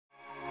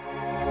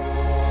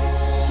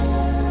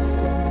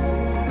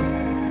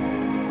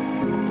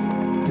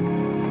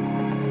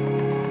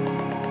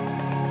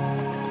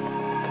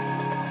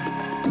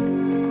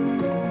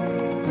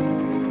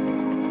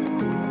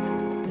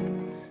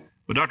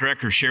Dr.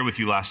 Ecker shared with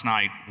you last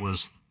night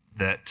was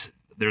that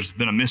there's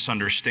been a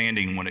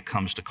misunderstanding when it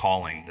comes to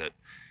calling, that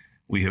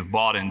we have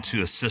bought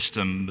into a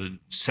system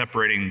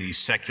separating the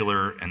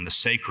secular and the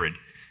sacred.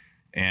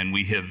 And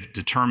we have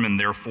determined,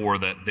 therefore,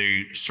 that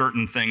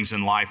certain things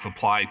in life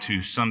apply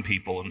to some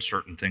people and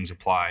certain things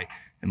apply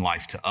in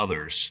life to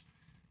others.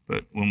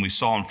 But when we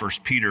saw in 1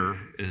 Peter,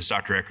 as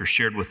Dr. Ecker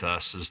shared with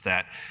us, is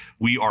that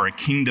we are a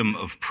kingdom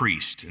of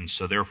priests. And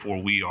so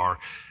therefore we are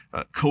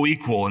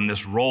co-equal in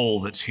this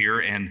role that's here,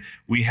 and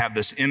we have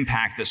this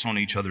impact that's on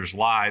each other's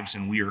lives,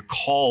 and we are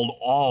called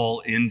all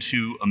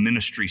into a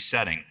ministry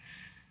setting.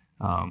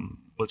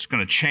 What's going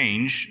to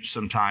change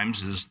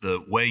sometimes is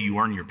the way you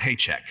earn your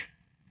paycheck,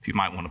 if you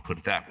might want to put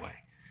it that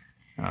way.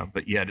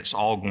 But yet it's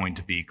all going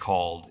to be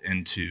called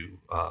into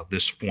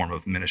this form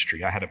of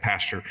ministry. I had a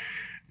pastor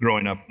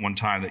growing up one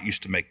time that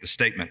used to make the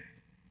statement.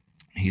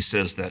 He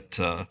says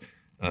that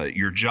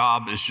your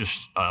job is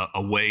just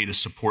a way to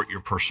support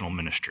your personal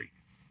ministry.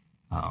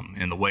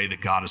 In the way that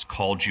God has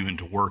called you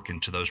into work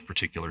into those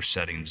particular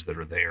settings that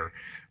are there,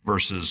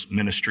 versus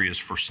ministry is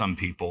for some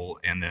people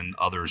and then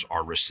others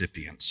are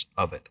recipients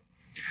of it.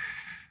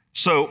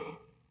 So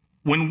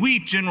when we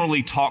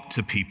generally talk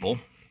to people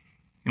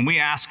and we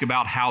ask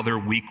about how their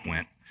week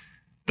went,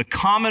 the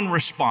common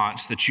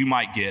response that you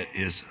might get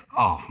is,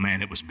 oh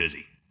man, it was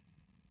busy.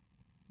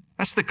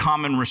 That's the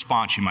common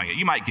response you might get.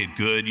 You might get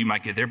good, you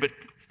might get there, but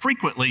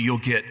frequently you'll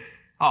get,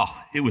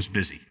 oh, it was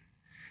busy.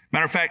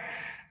 Matter of fact,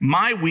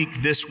 my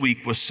week this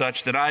week was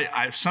such that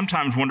I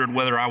sometimes wondered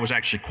whether I was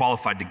actually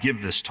qualified to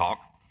give this talk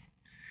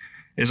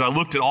as I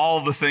looked at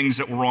all the things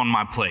that were on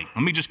my plate.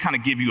 Let me just kind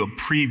of give you a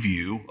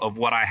preview of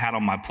what I had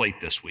on my plate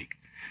this week.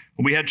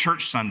 We had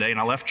church Sunday, and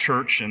I left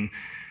church and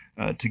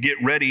to get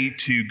ready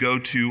to go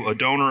to a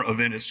donor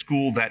event at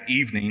school that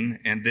evening,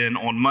 and then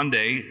on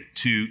Monday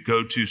to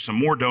go to some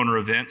more donor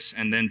events,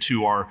 and then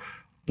to our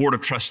Board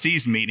of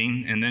Trustees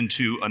meeting, and then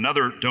to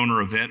another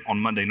donor event on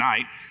Monday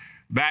night,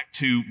 back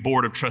to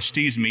Board of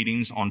Trustees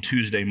meetings on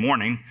Tuesday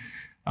morning.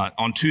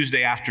 On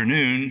Tuesday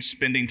afternoon,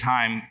 spending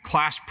time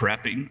class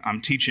prepping. I'm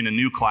teaching a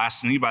new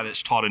class, and anybody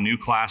that's taught a new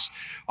class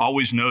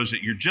always knows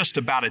that you're just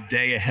about a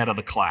day ahead of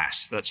the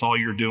class. That's all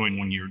you're doing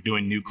when you're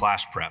doing new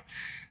class prep.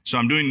 So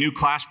I'm doing new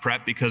class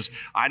prep because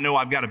I know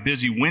I've got a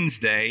busy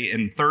Wednesday,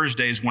 and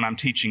Thursdays when I'm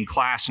teaching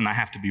class and I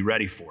have to be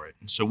ready for it.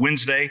 And so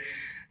Wednesday,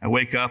 I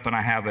wake up and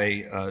I have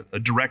a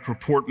direct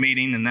report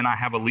meeting, and then I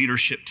have a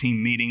leadership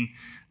team meeting.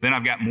 Then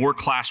I've got more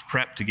class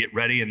prep to get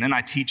ready, and then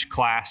I teach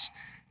class.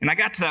 And I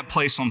got to that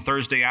place on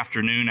Thursday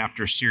afternoon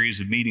after a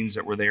series of meetings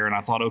that were there, and I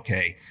thought,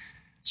 okay,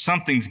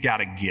 something's got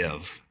to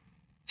give.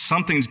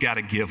 Something's got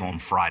to give on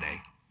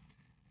Friday.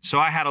 So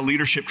I had a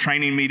leadership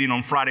training meeting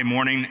on Friday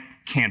morning,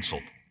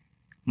 canceled.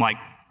 I'm like,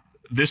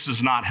 this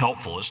is not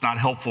helpful. It's not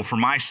helpful for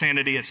my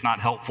sanity. It's not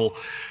helpful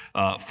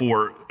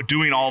for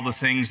doing all the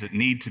things that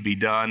need to be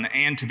done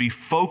and to be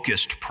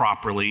focused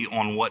properly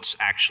on what's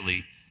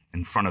actually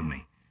in front of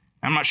me.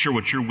 I'm not sure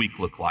what your week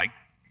looked like,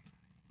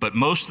 but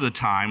most of the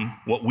time,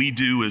 what we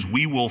do is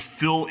we will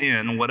fill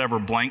in whatever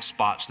blank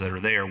spots that are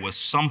there with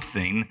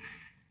something,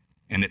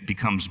 and it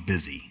becomes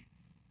busy.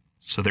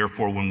 So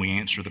therefore, when we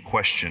answer the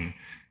question,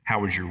 how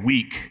was your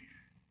week?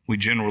 We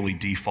generally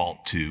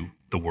default to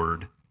the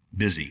word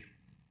busy.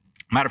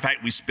 Matter of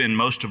fact, we spend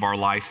most of our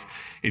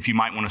life, if you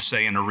might want to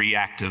say, in a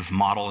reactive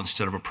model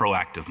instead of a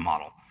proactive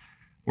model.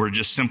 We're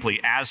just simply,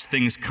 as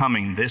things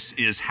coming, this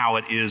is how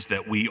it is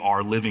that we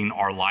are living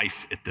our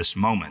life at this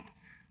moment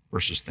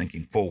versus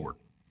thinking forward.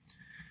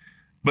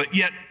 But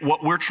yet,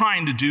 what we're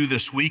trying to do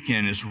this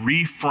weekend is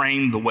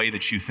reframe the way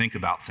that you think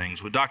about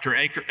things. What Dr.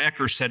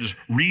 Ecker said is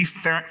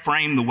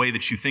reframe the way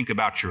that you think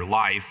about your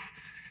life.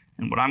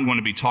 And what I'm going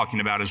to be talking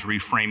about is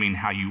reframing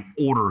how you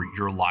order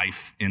your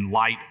life in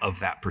light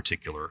of that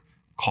particular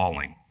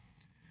calling.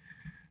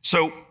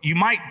 So you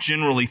might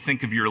generally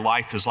think of your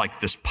life as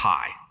like this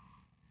pie.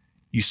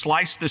 You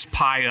slice this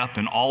pie up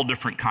in all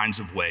different kinds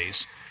of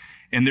ways.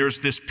 And there's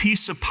this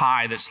piece of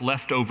pie that's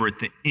left over at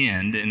the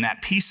end, and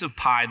that piece of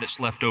pie that's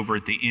left over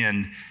at the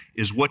end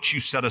is what you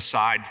set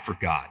aside for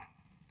God,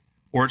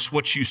 or it's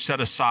what you set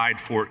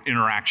aside for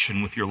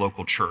interaction with your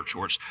local church,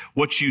 or it's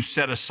what you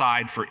set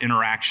aside for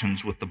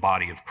interactions with the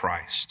body of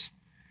Christ.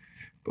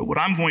 But what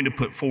I'm going to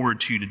put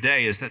forward to you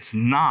today is that's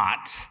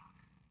not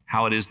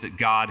how it is that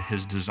God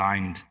has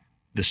designed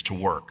this to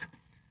work.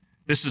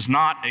 This is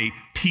not a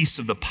piece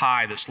of the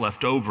pie that's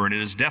left over, and it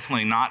is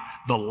definitely not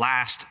the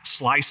last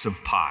slice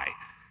of pie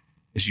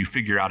as you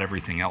figure out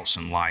everything else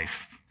in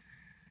life.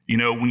 You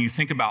know, when you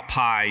think about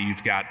pie,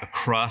 you've got a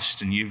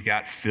crust and you've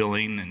got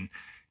filling and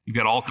you've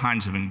got all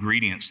kinds of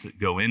ingredients that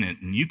go in it.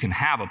 And you can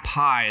have a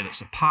pie that's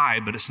a pie,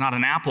 but it's not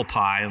an apple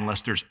pie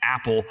unless there's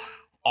apple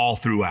all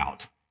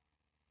throughout.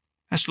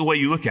 That's the way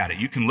you look at it.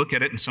 You can look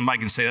at it and somebody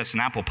can say that's an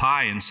apple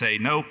pie and say,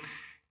 no,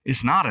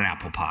 it's not an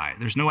apple pie.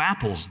 There's no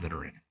apples that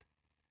are in it.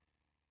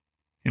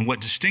 And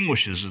what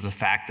distinguishes is the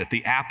fact that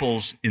the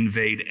apples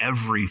invade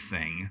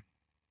everything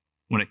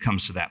when it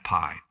comes to that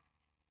pie.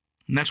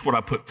 And that's what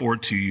I put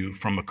forward to you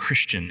from a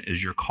Christian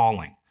as your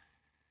calling,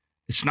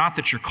 It's not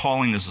that your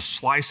calling is a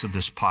slice of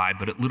this pie,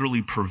 but it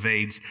literally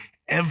pervades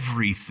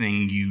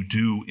everything you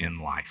do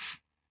in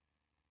life.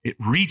 It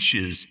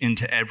reaches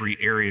into every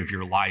area of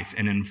your life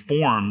and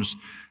informs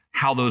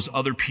how those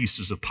other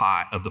pieces of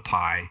the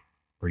pie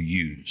are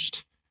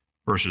used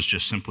versus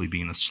just simply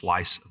being a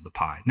slice of the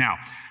pie. Now,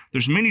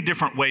 there's many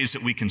different ways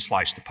that we can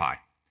slice the pie.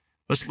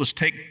 Let's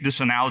take this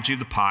analogy of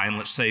the pie and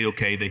let's say,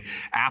 okay, the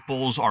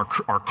apples, our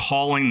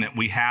calling that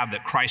we have,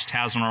 that Christ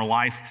has in our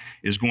life,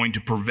 is going to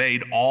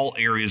pervade all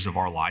areas of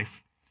our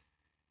life.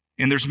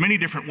 And there's many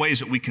different ways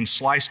that we can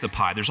slice the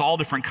pie. There's all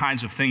different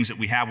kinds of things that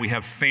we have. We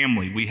have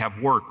family, we have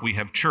work, we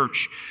have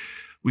church,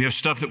 we have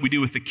stuff that we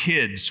do with the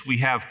kids, we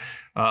have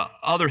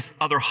other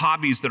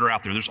hobbies that are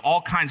out there. There's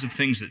all kinds of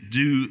things that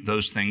do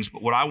those things,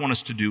 but what I want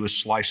us to do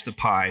is slice the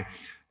pie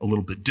a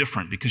little bit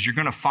different, because you're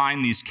going to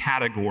find these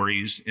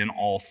categories in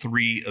all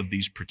three of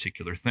these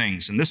particular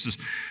things. And this is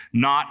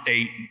not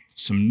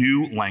some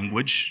new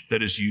language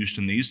that is used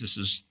in these. This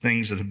is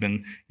things that have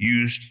been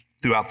used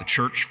throughout the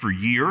church for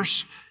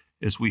years,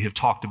 as we have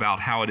talked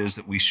about how it is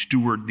that we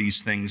steward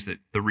these things, that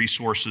the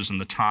resources and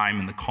the time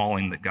and the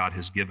calling that God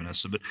has given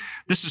us. But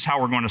this is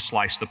how we're going to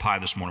slice the pie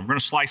this morning. We're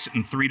going to slice it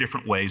in three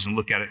different ways and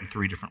look at it in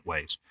three different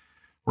ways.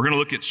 We're going to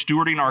look at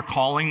stewarding our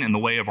calling in the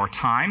way of our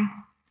time.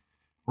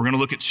 We're going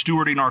to look at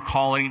stewarding our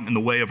calling in the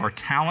way of our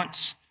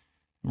talents.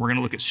 We're going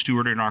to look at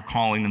stewarding our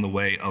calling in the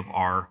way of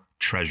our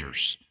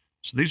treasures.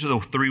 So these are the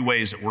three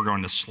ways that we're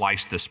going to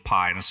slice this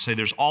pie. And I say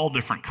there's all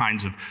different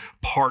kinds of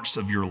parts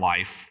of your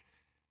life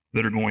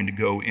that are going to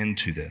go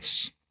into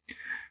this.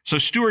 So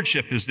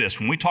stewardship is this.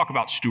 When we talk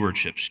about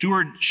stewardship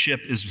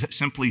is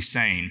simply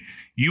saying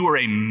you are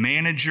a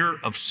manager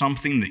of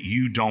something that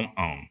you don't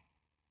own.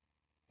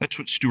 That's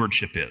what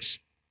stewardship is.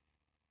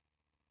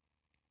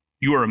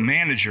 You are a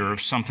manager of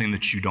something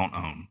that you don't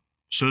own.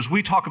 So as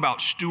we talk about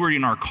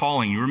stewarding our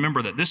calling, you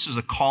remember that this is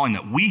a calling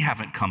that we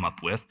haven't come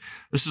up with.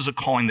 This is a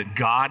calling that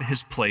God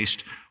has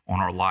placed on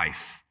our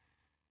life.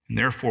 And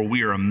therefore,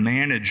 we are a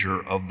manager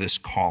of this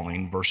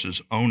calling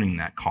versus owning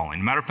that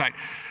calling. Matter of fact,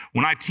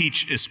 when I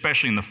teach,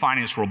 especially in the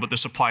finance world, but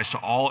this applies to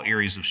all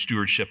areas of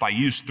stewardship, I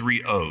use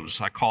 3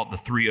 O's. I call it the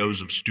 3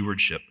 O's of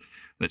stewardship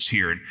that's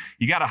here. And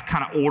you got to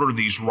kind of order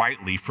these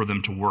rightly for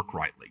them to work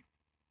rightly.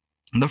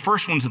 And the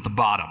first one's at the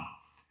bottom.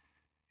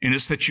 And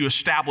it's that you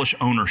establish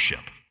ownership.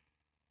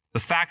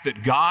 The fact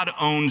that God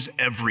owns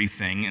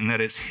everything and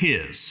that it's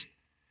His.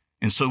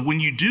 And so when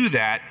you do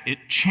that, it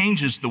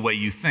changes the way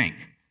you think.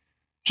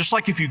 Just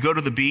like if you go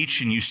to the beach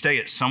and you stay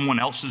at someone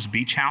else's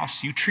beach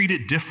house, you treat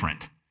it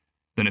different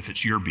than if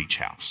it's your beach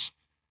house,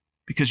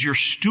 because you're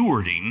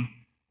stewarding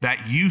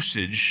that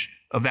usage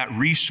of that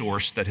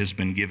resource that has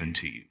been given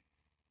to you,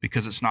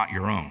 because it's not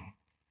your own.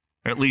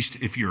 Or at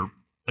least if you're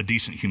a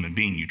decent human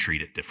being, you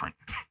treat it different.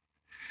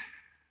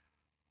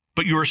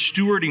 But you are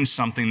stewarding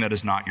something that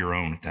is not your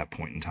own at that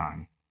point in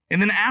time.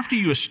 And then after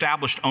you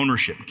established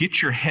ownership,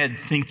 get your head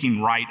thinking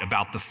right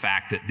about the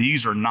fact that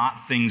these are not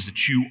things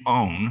that you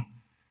own.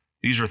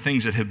 These are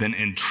things that have been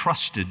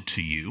entrusted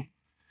to you.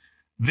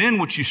 Then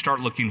what you start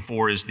looking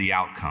for is the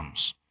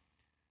outcomes.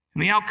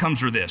 And the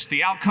outcomes are this.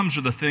 The outcomes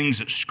are the things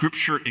that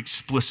Scripture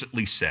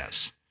explicitly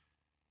says.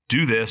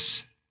 Do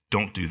this,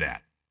 don't do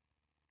that.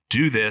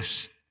 Do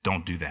this,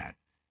 don't do that.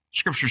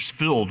 Scripture's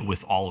filled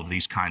with all of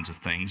these kinds of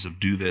things of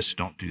do this,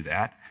 don't do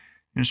that.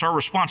 And it's our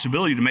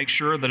responsibility to make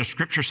sure that if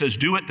Scripture says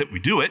do it, that we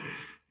do it.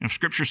 And if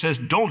Scripture says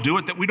don't do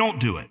it, that we don't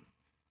do it.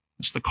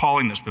 It's the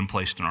calling that's been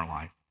placed in our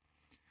life.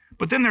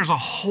 But then there's a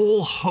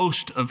whole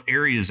host of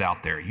areas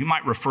out there. You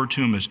might refer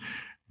to them as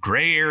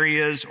gray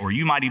areas, or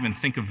you might even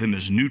think of them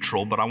as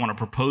neutral, but I want to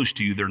propose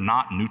to you they're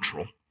not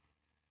neutral.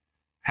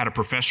 Had a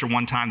professor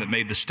one time that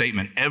made the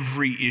statement,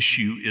 every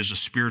issue is a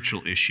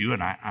spiritual issue,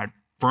 and I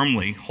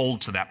firmly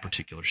hold to that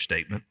particular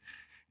statement.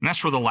 And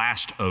that's where the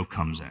last O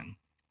comes in.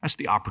 That's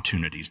the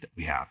opportunities that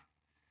we have.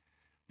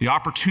 The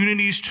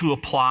opportunities to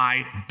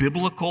apply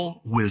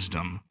biblical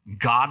wisdom,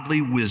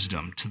 godly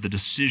wisdom to the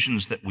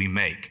decisions that we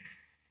make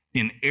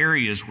in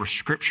areas where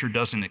Scripture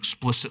doesn't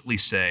explicitly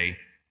say,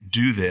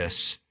 do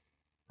this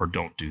or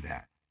don't do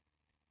that.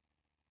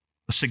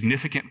 A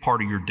significant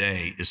part of your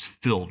day is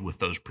filled with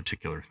those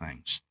particular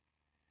things.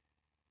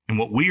 And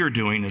what we are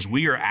doing is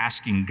we are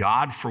asking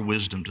God for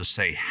wisdom to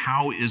say,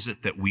 how is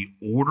it that we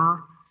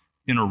order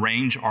and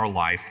arrange our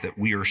life, that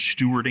we are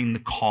stewarding the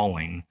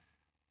calling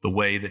the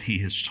way that He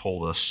has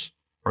told us,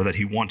 or that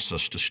He wants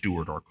us to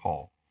steward our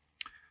call.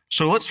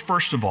 So let's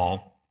first of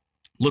all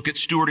look at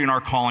stewarding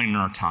our calling and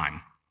our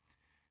time.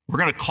 We're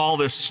going to call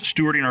this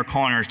stewarding our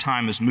calling and our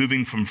time as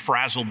moving from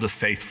frazzled to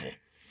faithful.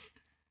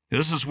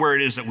 This is where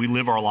it is that we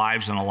live our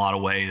lives in a lot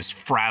of ways,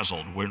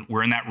 frazzled.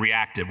 We're in that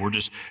reactive. We're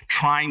just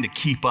trying to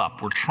keep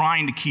up. We're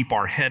trying to keep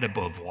our head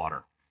above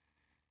water.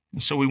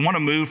 And so we want to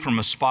move from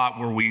a spot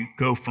where we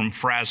go from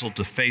frazzled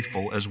to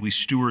faithful as we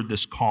steward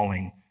this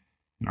calling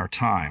in our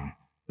time.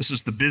 This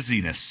is the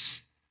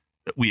busyness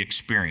that we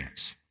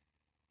experience.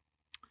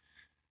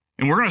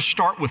 And we're going to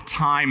start with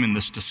time in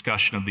this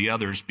discussion of the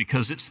others,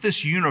 because it's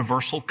this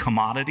universal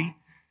commodity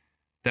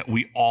that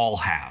we all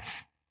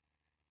have.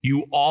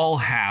 You all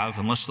have,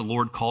 unless the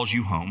Lord calls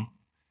you home,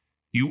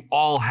 You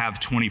all have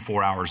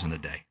 24 hours in a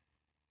day.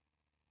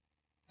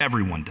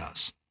 Everyone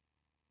does.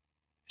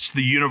 It's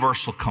the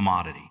universal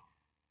commodity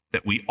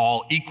that we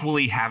all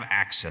equally have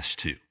access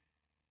to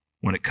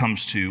when it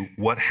comes to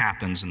what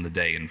happens in the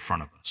day in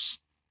front of us.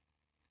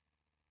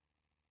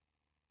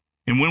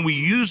 And when we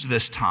use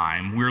this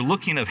time, we're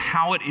looking at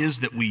how it is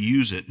that we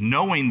use it,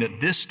 knowing that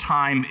this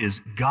time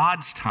is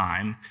God's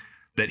time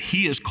that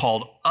He has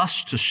called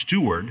us to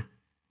steward.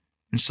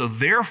 And so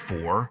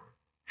therefore,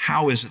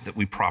 how is it that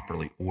we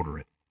properly order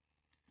it?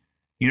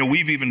 You know,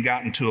 we've even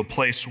gotten to a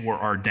place where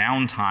our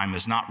downtime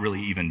is not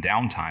really even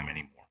downtime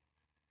anymore.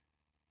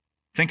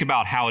 Think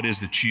about how it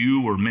is that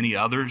you or many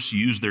others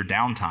use their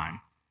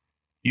downtime.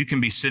 You can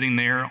be sitting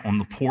there on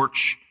the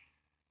porch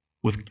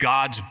with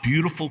God's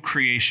beautiful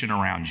creation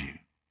around you,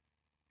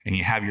 and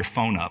you have your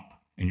phone up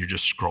and you're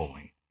just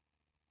scrolling.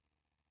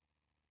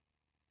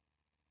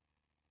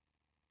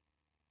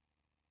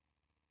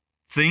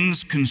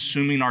 Things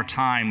consuming our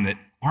time that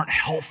aren't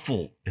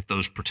helpful at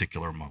those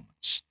particular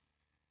moments.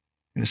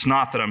 And it's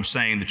not that I'm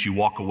saying that you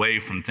walk away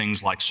from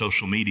things like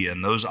social media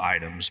and those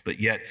items, but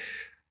yet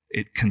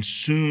it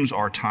consumes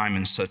our time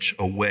in such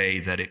a way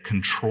that it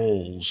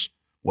controls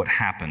what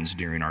happens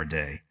during our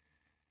day.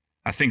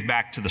 I think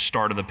back to the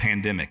start of the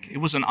pandemic. It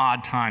was an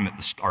odd time at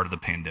the start of the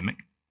pandemic.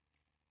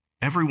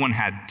 Everyone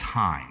had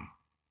time.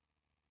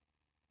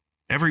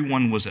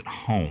 Everyone was at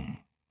home.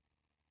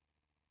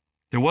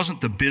 There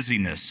wasn't the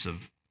busyness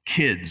of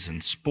kids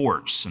and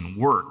sports and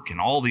work and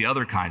all the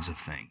other kinds of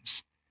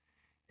things.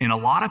 And a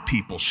lot of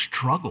people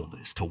struggled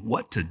as to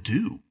what to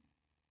do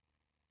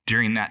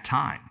during that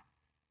time.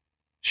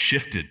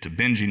 Shifted to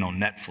binging on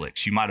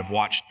Netflix. You might have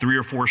watched 3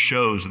 or 4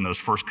 shows in those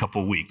first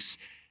couple of weeks.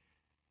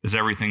 Is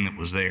everything that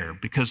was there,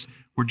 because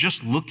we're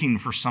just looking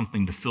for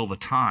something to fill the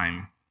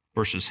time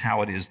versus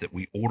how it is that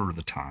we order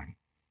the time.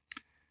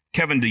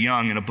 Kevin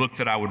DeYoung, in a book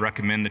that I would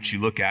recommend that you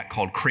look at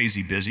called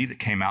Crazy Busy that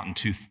came out in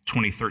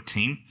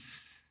 2013,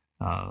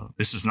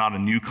 this is not a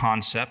new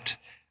concept,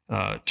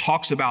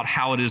 talks about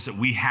how it is that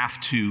we have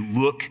to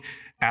look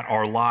at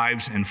our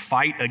lives and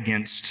fight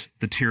against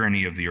the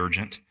tyranny of the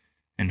urgent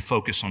and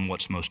focus on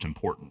what's most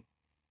important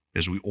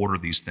as we order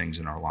these things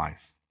in our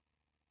life.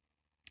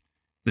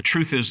 The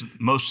truth is,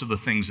 most of the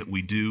things that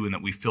we do and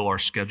that we fill our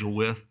schedule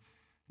with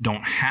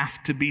don't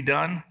have to be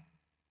done,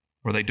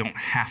 or they don't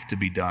have to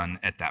be done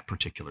at that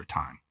particular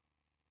time.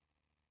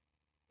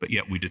 But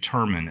yet we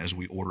determine as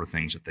we order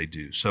things that they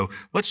do. So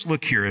let's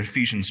look here at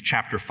Ephesians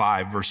chapter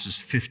 5, verses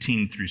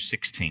 15 through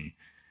 16.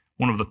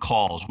 One of the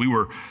calls. We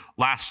were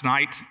last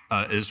night,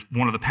 is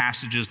one of the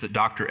passages that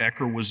Dr.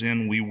 Ecker was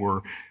in. We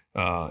were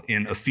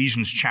in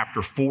Ephesians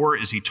chapter 4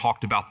 as he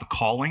talked about the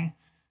calling.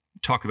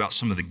 Talk about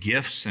some of the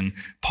gifts, and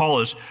Paul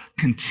is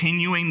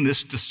continuing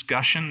this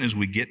discussion as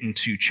we get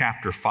into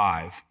chapter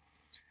 5.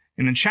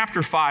 And in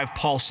chapter 5,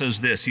 Paul says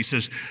this. He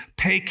says,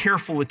 "Pay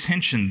careful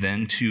attention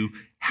then to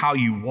how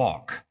you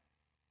walk,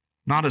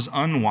 not as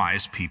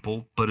unwise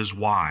people, but as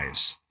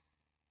wise,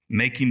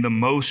 making the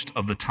most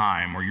of the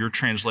time," or your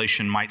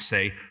translation might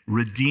say,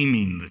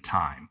 redeeming the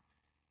time.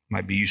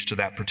 Might be used to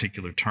that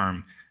particular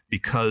term,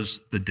 because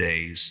the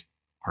days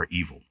are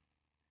evil.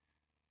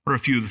 What are a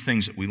few of the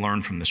things that we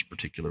learn from this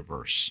particular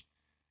verse?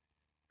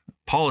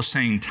 Paul is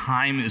saying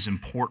time is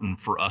important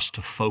for us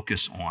to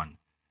focus on,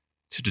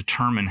 to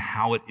determine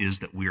how it is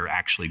that we are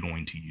actually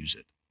going to use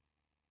it.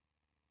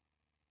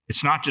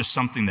 It's not just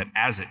something that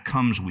as it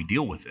comes, we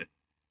deal with it,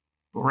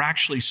 but we're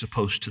actually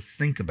supposed to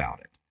think about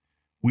it.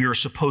 We are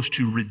supposed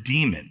to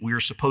redeem it. We are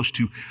supposed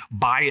to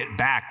buy it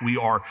back. We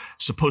are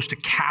supposed to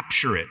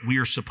capture it. We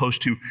are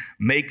supposed to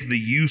make the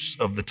use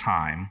of the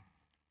time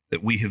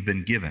that we have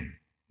been given,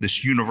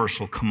 this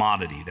universal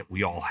commodity that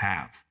we all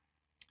have.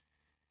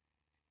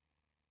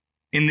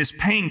 In this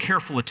paying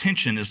careful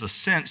attention is a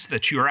sense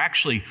that you're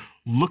actually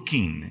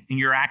looking and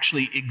you're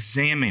actually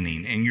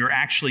examining and you're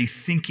actually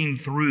thinking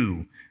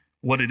through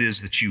what it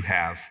is that you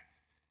have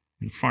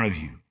in front of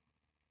you.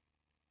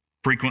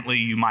 Frequently,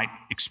 you might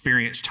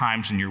experience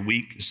times in your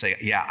week you say,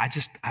 "Yeah,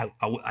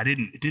 I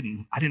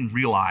didn't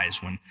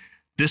realize when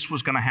this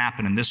was going to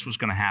happen and this was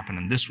going to happen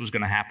and this was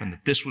going to happen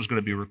that this was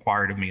going to be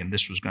required of me and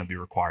this was going to be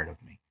required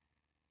of me."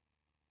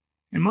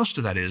 And most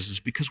of that is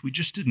because we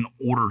just didn't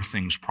order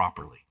things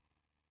properly.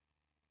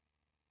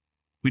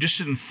 We just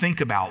didn't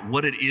think about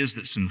what it is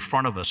that's in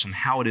front of us and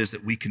how it is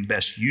that we can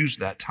best use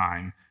that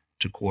time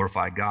to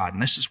glorify God.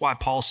 And this is why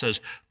Paul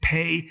says,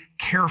 pay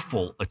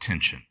careful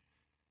attention.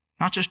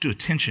 Not just to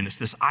attention, it's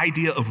this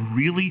idea of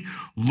really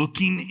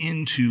looking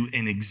into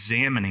and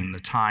examining the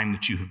time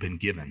that you have been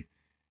given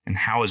and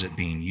how is it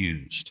being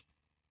used.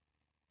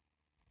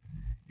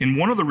 And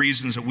one of the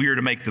reasons that we are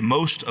to make the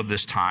most of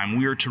this time,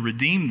 we are to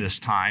redeem this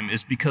time,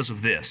 is because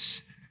of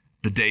this: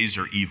 the days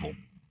are evil.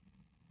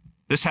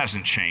 This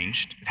hasn't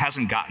changed. It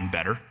hasn't gotten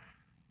better.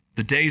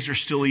 The days are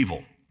still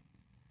evil.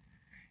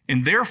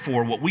 And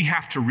therefore, what we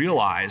have to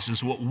realize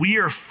is what we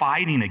are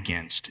fighting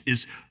against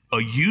is a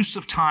use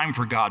of time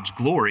for God's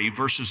glory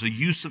versus a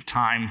use of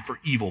time for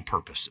evil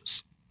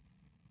purposes.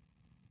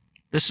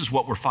 This is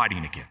what we're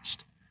fighting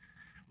against.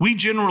 We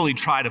generally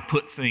try to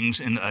put things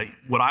in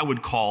what I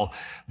would call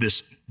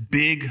this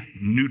big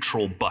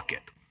neutral bucket.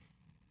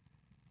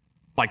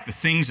 Like the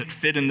things that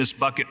fit in this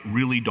bucket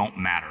really don't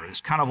matter. It's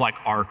kind of like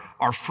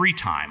our free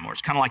time, or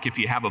it's kind of like if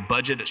you have a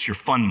budget, it's your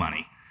fun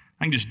money.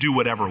 I can just do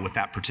whatever with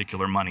that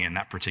particular money in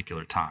that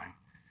particular time.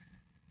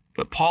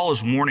 But Paul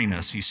is warning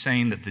us. He's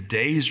saying that the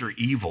days are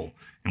evil,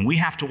 and we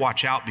have to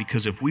watch out,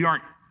 because if we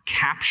aren't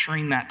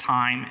capturing that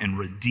time and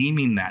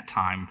redeeming that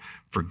time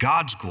for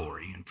God's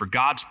glory and for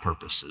God's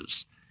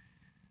purposes,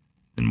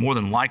 then more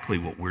than likely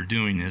what we're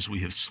doing is we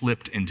have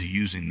slipped into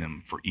using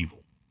them for evil,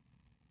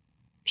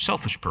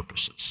 selfish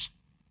purposes,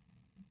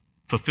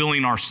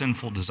 fulfilling our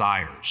sinful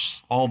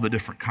desires, all the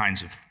different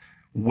kinds of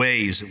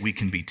ways that we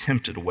can be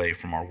tempted away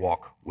from our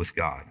walk with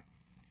God.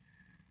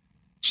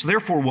 So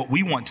therefore, what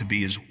we want to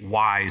be is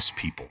wise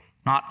people,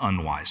 not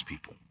unwise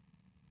people.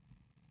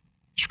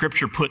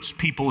 Scripture puts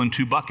people in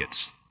two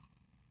buckets,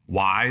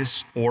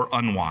 wise or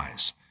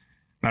unwise.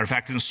 Matter of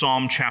fact, in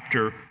Psalm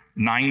chapter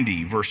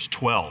 90, verse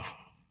 12,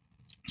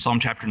 Psalm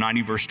chapter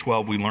 90, verse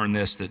 12, we learn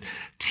this, that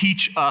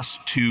teach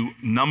us to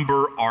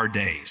number our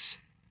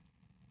days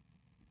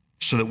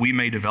so that we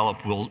may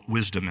develop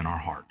wisdom in our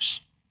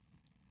hearts.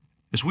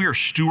 As we are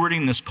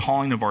stewarding this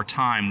calling of our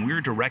time, we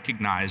are to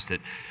recognize that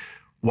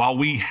while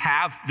we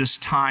have this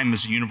time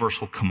as a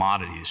universal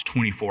commodity, as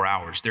 24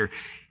 hours, there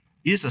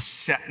is a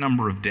set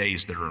number of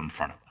days that are in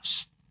front of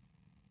us.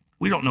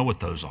 We don't know what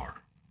those are.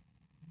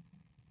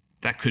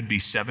 That could be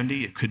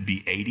 70, it could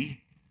be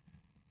 80,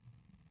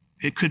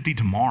 it could be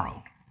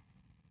tomorrow.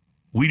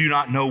 We do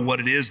not know what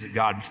it is that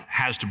God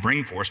has to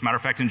bring for us. Matter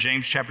of fact, in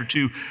James chapter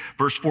 2,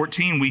 verse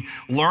 14, we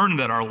learn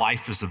that our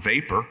life is a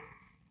vapor,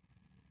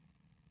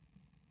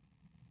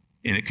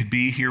 and it could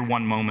be here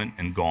one moment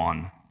and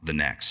gone the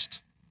next.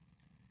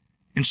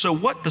 And so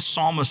what the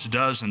psalmist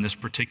does in this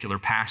particular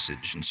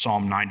passage in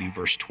Psalm 90,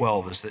 verse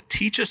 12, is that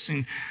teach us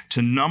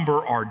to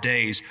number our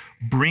days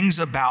brings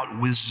about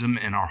wisdom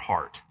in our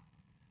heart.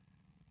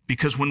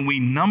 Because when we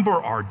number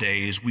our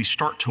days, we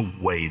start to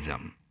weigh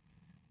them.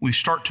 We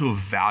start to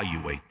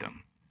evaluate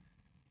them.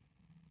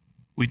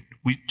 We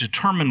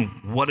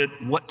determine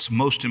what's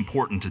most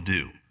important to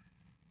do.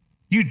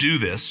 You do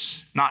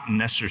this, not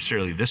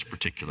necessarily this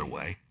particular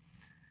way.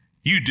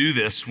 You do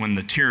this when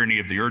the tyranny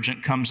of the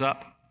urgent comes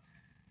up.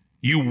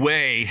 You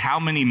weigh how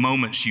many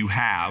moments you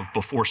have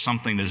before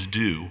something is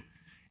due,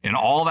 and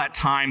all that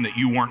time that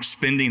you weren't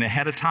spending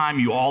ahead of time,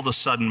 you all of a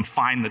sudden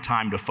find the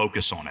time to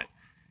focus on it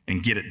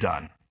and get it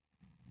done.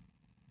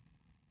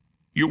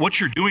 What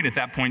you're doing at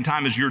that point in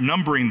time is you're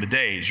numbering the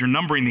days, you're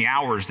numbering the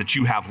hours that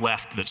you have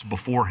left that's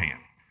beforehand.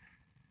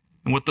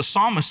 And what the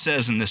psalmist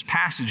says in this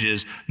passage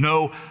is,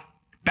 no,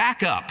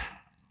 back up.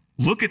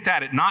 Look at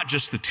that at not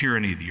just the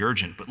tyranny of the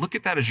urgent, but look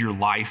at that as your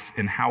life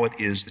and how it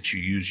is that you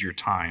use your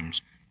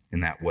times in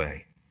that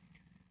way.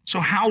 So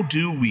how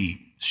do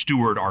we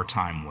steward our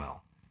time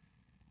well?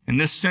 And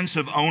this sense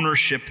of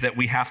ownership that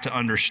we have to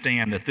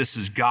understand that this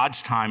is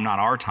God's time, not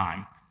our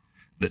time,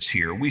 that's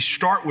here. We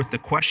start with the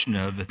question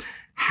of,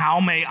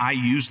 how may I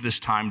use this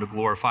time to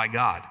glorify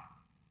God?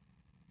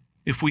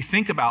 If we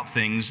think about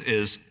things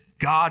as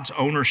God's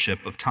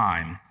ownership of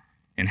time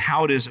and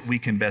how it is that we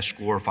can best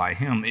glorify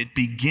Him, it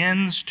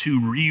begins to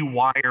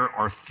rewire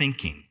our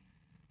thinking.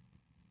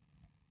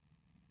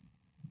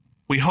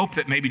 We hope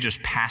that maybe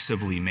just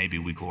passively, maybe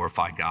we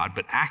glorify God,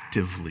 but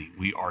actively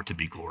we are to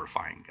be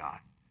glorifying God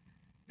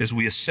as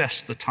we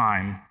assess the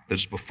time that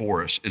is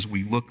before us, as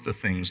we look the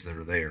things that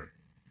are there.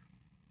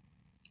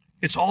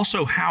 It's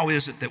also how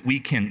is it that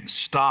we can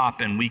stop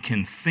and we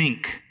can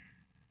think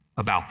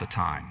about the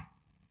time.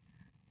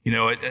 You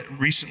know, I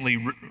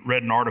recently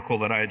read an article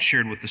that I had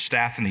shared with the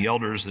staff and the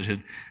elders that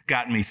had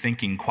gotten me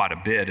thinking quite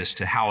a bit as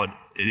to how it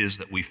is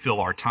that we fill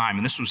our time.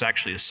 And this was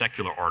actually a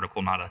secular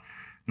article, not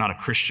a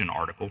Christian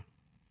article.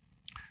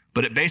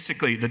 But it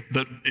basically,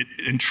 it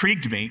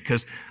intrigued me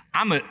because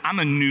I'm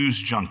a news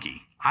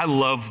junkie. I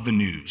love the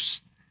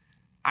news.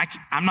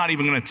 I'm not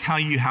even going to tell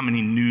you how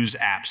many news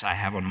apps I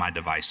have on my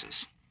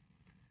devices.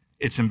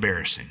 It's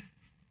embarrassing.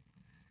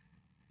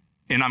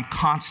 And I'm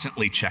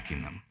constantly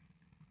checking them.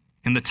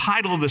 And the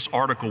title of this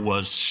article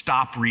was,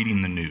 Stop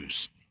Reading the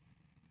News.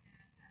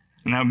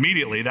 And now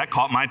immediately that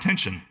caught my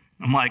attention.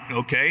 I'm like,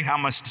 okay, how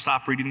am I to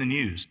stop reading the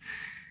news?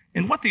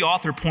 And what the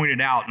author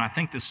pointed out, and I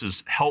think this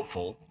is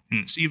helpful,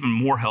 and it's even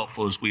more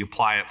helpful as we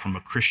apply it from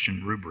a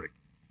Christian rubric.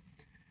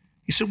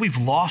 He said, we've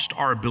lost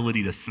our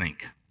ability to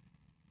think.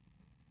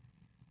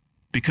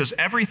 Because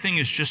everything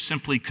is just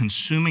simply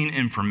consuming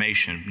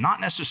information, not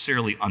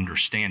necessarily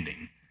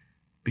understanding.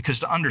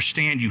 Because to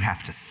understand, you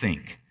have to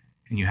think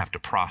and you have to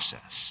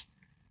process.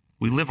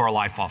 We live our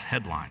life off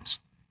headlines.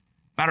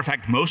 Matter of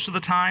fact, most of the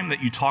time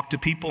that you talk to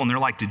people and they're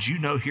like, did you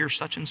know here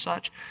such and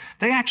such?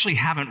 They actually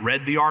haven't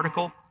read the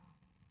article.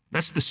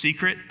 That's the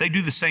secret. They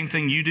do the same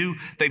thing you do.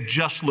 They've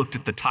just looked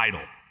at the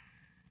title.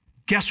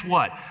 Guess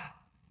what?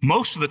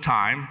 Most of the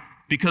time,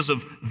 because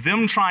of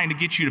them trying to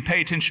get you to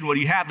pay attention to what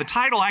you have, the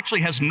title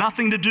actually has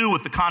nothing to do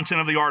with the content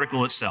of the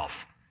article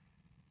itself.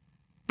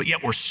 But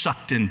yet we're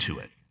sucked into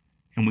it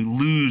and we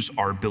lose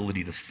our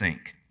ability to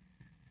think.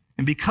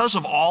 And because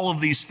of all of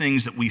these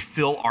things that we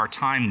fill our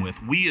time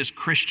with, we as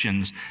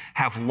Christians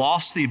have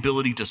lost the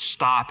ability to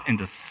stop and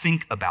to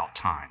think about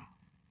time,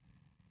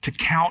 to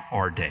count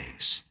our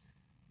days.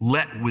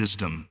 Let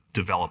wisdom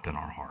develop in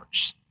our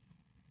hearts.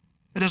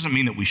 That doesn't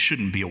mean that we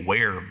shouldn't be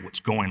aware of what's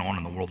going on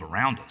in the world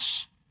around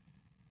us.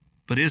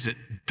 But is it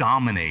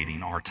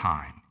dominating our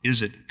time?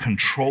 Is it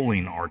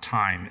controlling our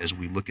time as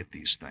we look at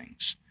these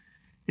things?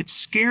 It's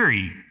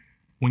scary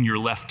when you're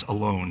left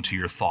alone to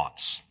your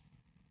thoughts.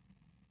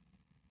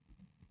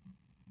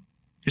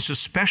 It's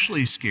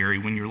especially scary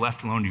when you're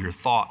left alone to your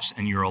thoughts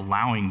and you're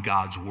allowing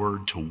God's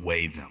word to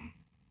weigh them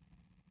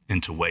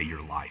and to weigh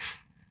your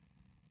life,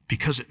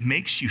 because it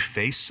makes you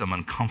face some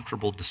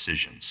uncomfortable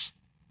decisions.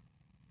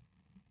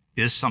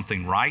 Is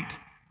something right?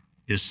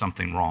 Is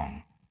something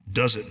wrong?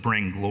 Does it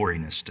bring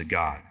gloriness to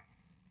God?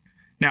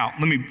 Now,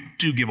 let me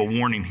give a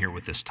warning here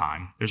with this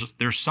time.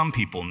 There's some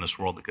people in this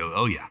world that go,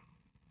 oh yeah,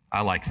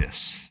 I like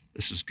this.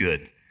 This is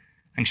good.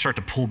 I can start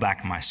to pull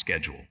back my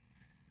schedule.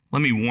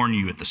 Let me warn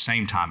you at the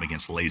same time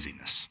against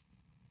laziness.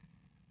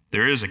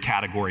 There is a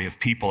category of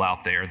people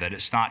out there that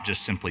it's not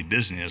just simply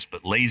business,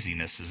 but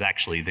laziness is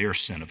actually their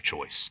sin of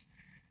choice.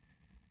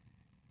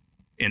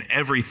 And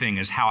everything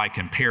is how I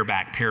can pare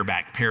back so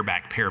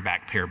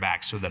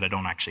that I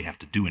don't actually have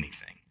to do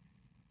anything.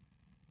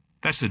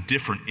 That's a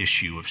different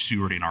issue of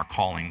stewarding our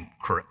calling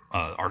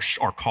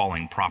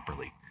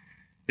properly,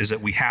 is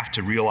that we have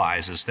to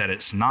realize is that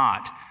it's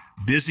not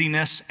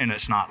busyness and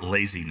it's not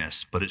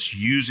laziness, but it's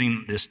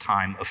using this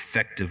time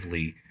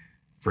effectively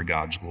for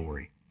God's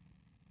glory.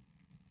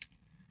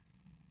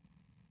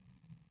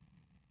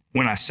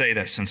 When I say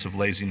that sense of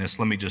laziness,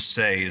 let me just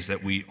say is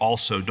that we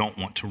also don't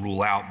want to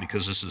rule out,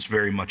 because this is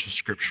very much a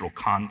scriptural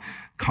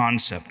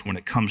concept when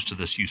it comes to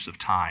this use of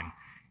time,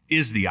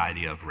 is the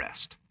idea of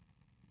rest.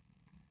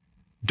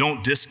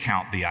 Don't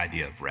discount the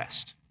idea of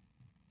rest.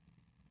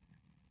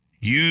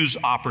 Use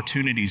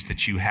opportunities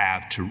that you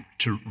have to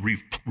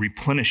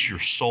replenish your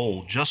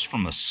soul just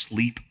from a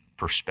sleep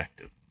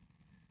perspective.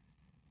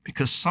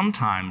 Because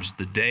sometimes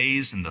the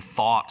days and the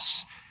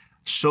thoughts,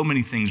 so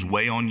many things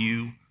weigh on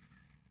you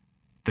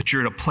that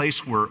you're at a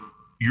place where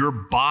your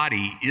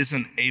body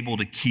isn't able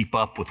to keep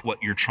up with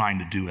what you're trying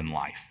to do in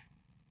life.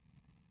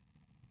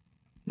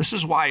 This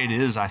is why it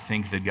is, I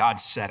think, that God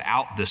set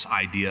out this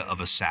idea of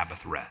a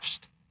Sabbath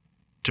rest,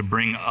 to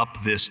bring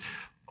up this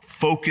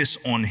focus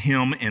on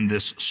Him and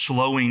this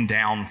slowing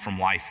down from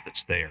life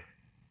that's there.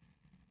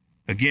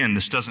 Again,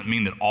 this doesn't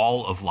mean that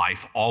all of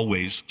life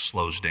always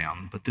slows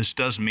down, but this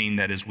does mean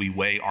that as we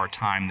weigh our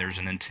time, there's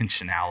an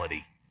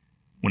intentionality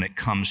when it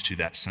comes to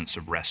that sense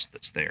of rest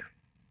that's there.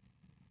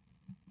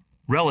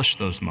 Relish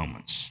those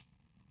moments.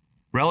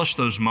 Relish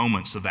those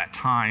moments of that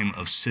time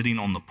of sitting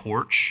on the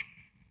porch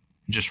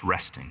and just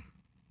resting.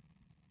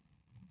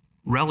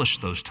 Relish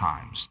those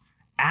times.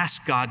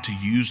 Ask God to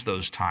use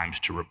those times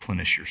to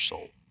replenish your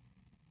soul.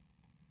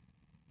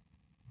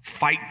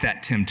 Fight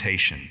that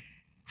temptation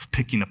of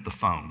picking up the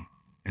phone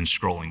and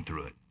scrolling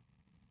through it.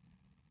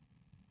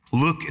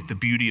 Look at the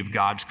beauty of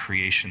God's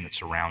creation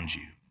that's around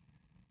you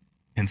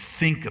and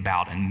think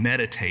about and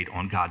meditate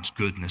on God's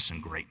goodness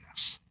and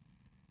greatness.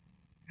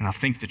 And I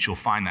think that you'll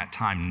find that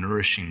time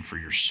nourishing for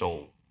your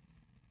soul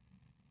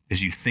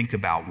as you think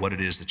about what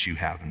it is that you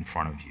have in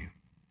front of you.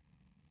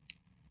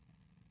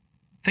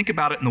 Think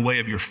about it in the way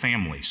of your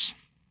families.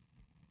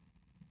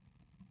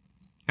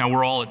 Now,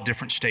 we're all at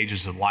different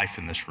stages of life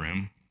in this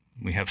room.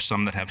 We have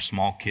some that have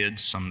small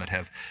kids, some that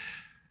have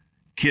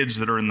kids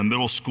that are in the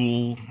middle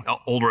school,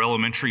 older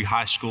elementary,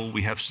 high school.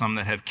 We have some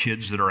that have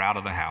kids that are out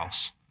of the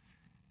house.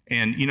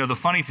 And, you know, the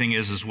funny thing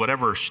is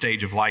whatever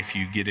stage of life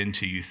you get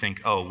into, you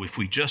think, oh, if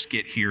we just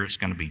get here, it's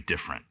going to be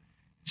different.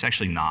 It's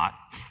actually not.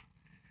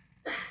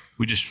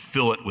 We just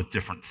fill it with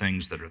different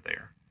things that are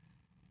there.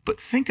 But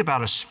think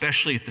about,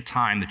 especially at the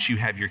time that you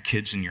have your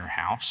kids in your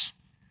house,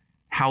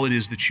 how it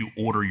is that you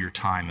order your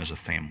time as a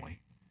family.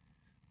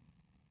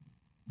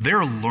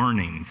 They're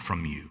learning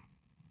from you.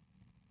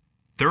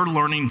 They're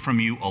learning from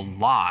you a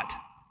lot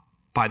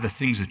by the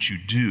things that you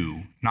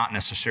do, not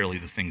necessarily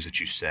the things that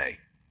you say.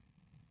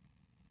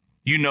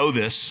 You know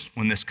this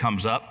when this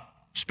comes up,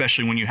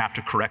 especially when you have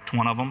to correct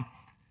one of them,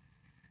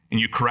 and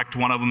you correct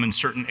one of them in a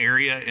certain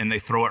area and they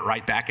throw it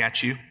right back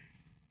at you.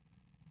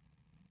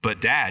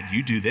 But Dad,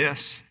 you do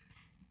this.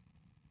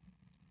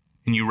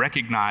 And you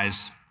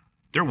recognize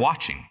they're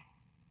watching.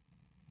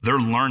 They're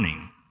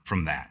learning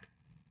from that.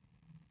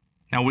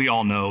 Now, we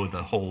all know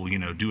the whole,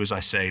 do as I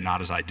say,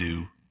 not as I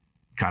do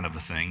kind of a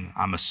thing.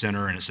 I'm a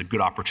sinner, and it's a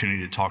good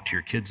opportunity to talk to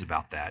your kids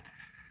about that.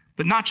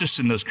 But not just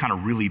in those kind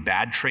of really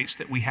bad traits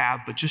that we have,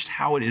 but just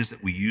how it is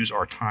that we use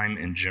our time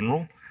in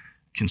general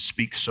can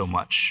speak so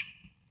much.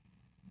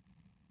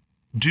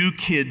 Do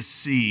kids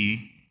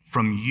see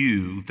from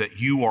you that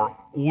you are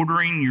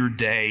ordering your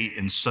day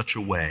in such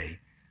a way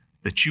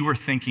that you are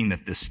thinking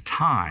that this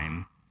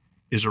time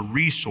is a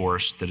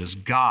resource that is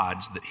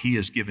God's, that He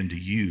has given to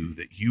you,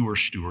 that you are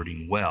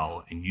stewarding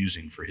well and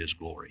using for His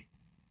glory?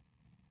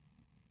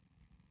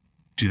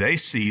 Do they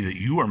see that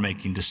you are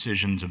making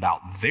decisions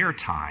about their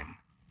time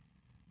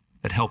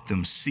that help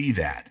them see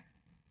that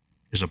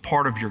is a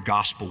part of your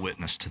gospel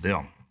witness to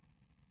them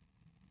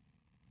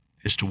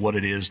as to what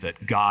it is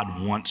that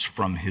God wants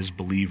from his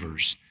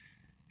believers.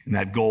 And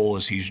that goal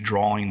is he's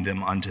drawing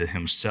them unto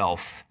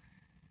himself.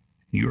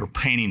 You are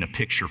painting a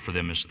picture for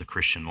them as the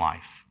Christian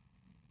life.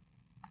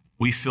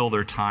 We fill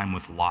their time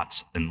with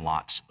lots and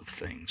lots of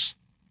things.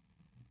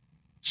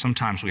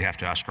 Sometimes we have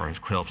to ask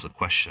ourselves the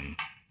question,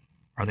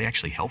 are they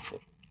actually helpful?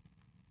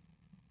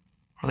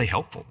 Are they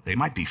helpful? They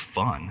might be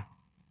fun,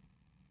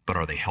 but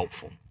are they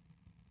helpful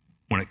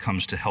when it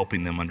comes to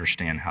helping them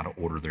understand how to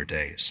order their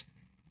days?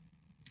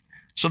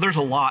 So there's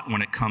a lot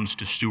when it comes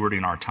to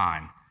stewarding our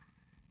time.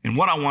 And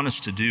what I want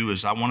us to do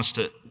is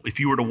if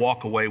you were to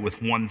walk away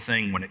with one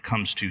thing when it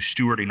comes to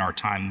stewarding our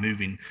time,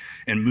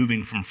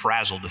 moving from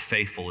frazzled to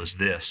faithful, is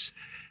this: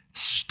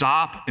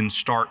 stop and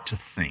start to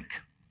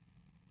think.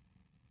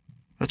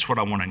 That's what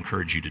I want to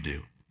encourage you to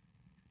do.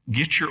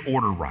 Get your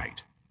order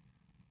right.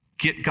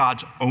 Get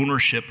God's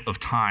ownership of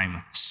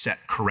time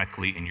set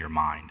correctly in your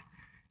mind.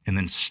 And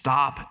then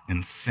stop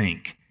and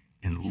think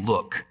and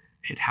look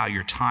at how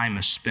your time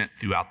is spent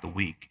throughout the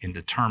week and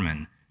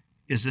determine,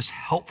 is this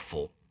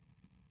helpful?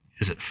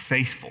 Is it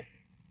faithful?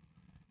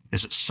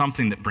 Is it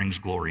something that brings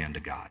glory unto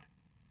God?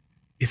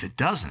 If it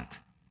doesn't,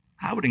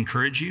 I would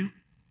encourage you,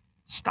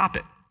 stop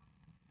it.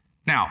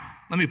 Now,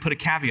 let me put a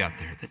caveat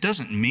there. That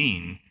doesn't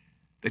mean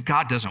that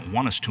God doesn't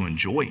want us to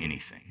enjoy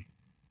anything,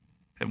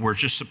 that we're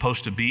just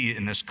supposed to be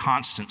in this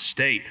constant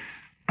state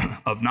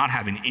of not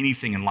having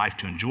anything in life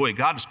to enjoy.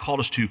 God has called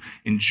us to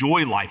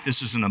enjoy life.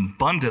 This is an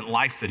abundant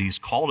life that he's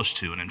called us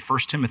to. And in 1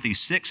 Timothy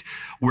 6,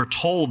 we're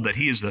told that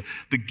he is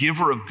the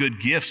giver of good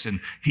gifts,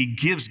 and he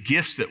gives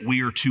gifts that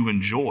we are to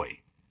enjoy.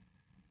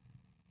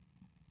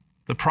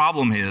 The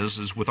problem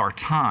is with our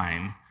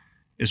time,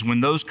 is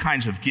when those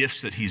kinds of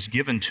gifts that he's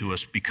given to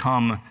us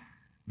become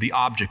the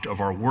object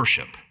of our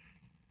worship.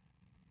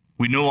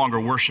 We no longer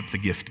worship the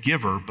gift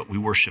giver, but we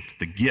worship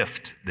the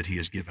gift that he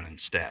has given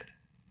instead.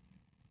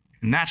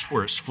 And that's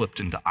where it's flipped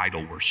into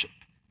idol worship.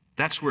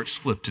 That's where it's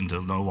flipped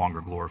into no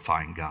longer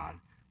glorifying God.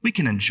 We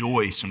can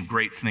enjoy some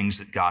great things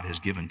that God has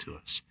given to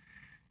us,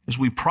 as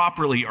we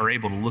properly are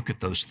able to look at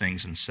those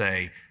things and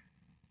say,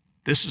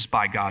 this is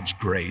by God's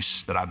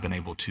grace that I've been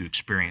able to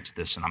experience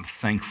this, and I'm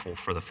thankful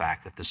for the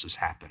fact that this has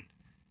happened,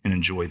 and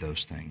enjoy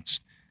those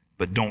things.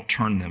 But don't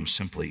turn them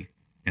simply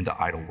into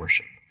idol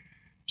worship.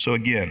 So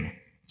again,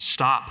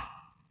 stop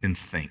and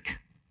think.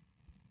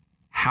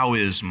 How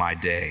is my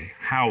day?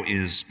 How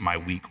is my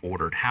week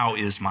ordered? How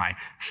is my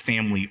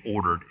family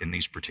ordered in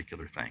these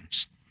particular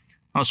things?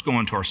 Let's go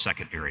into our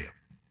second area.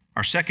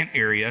 Our second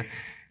area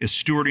is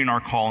stewarding our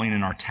calling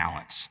and our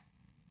talents.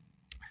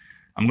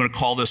 I'm going to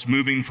call this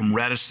moving from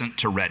reticent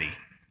to ready.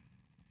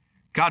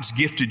 God's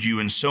gifted you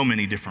in so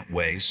many different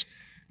ways.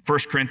 1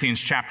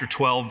 Corinthians chapter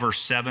 12, verse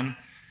 7,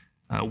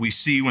 we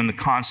see when the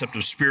concept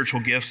of spiritual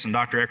gifts, and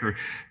Dr. Ecker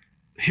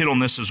hit on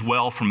this as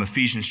well from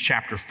Ephesians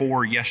chapter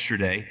 4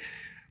 yesterday.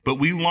 But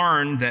we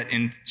learned that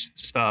in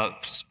 1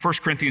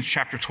 Corinthians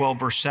chapter 12,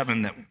 verse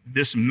 7, that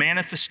this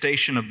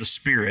manifestation of the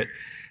Spirit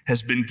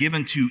has been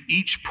given to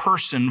each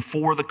person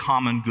for the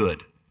common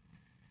good.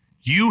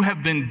 You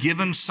have been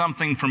given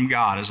something from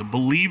God. As a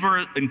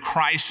believer in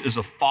Christ, as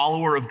a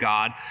follower of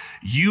God,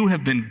 you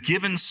have been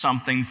given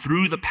something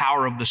through the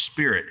power of the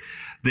Spirit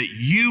that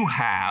you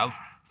have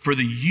for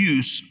the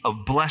use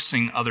of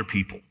blessing other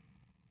people.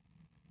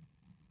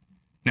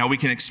 Now, we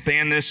can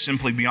expand this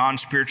simply beyond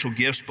spiritual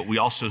gifts, but we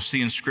also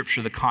see in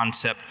Scripture the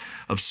concept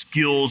of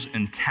skills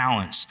and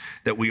talents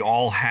that we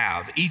all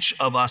have. Each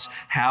of us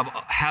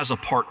has a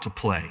part to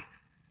play.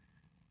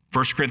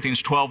 1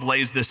 Corinthians 12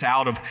 lays this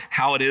out of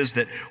how it is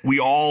that we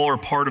all are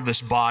part of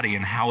this body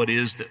and how it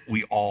is that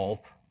we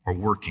all are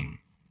working.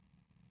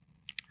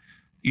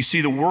 You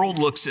see, the world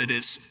looks at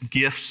its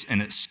gifts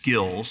and its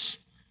skills,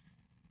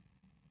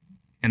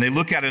 and they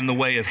look at it in the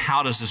way of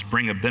how does this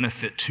bring a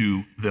benefit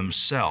to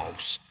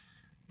themselves.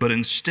 But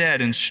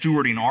instead, in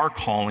stewarding our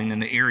calling in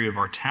the area of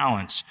our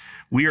talents,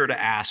 we are to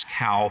ask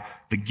how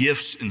the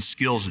gifts and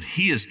skills that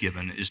he has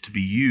given is to be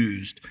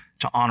used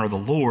to honor the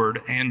Lord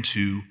and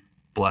to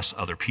bless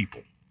other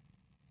people.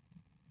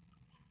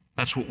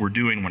 That's what we're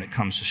doing when it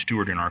comes to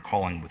stewarding our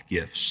calling with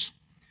gifts.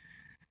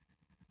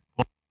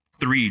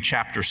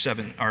 Chapter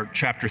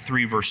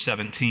 3, verse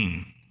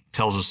 17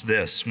 tells us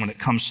this: when it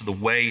comes to the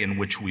way in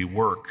which we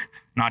work,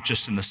 not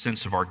just in the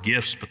sense of our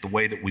gifts, but the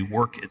way that we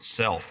work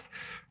itself,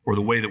 or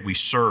the way that we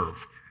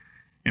serve.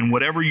 And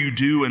whatever you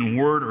do in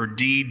word or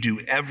deed, do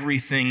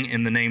everything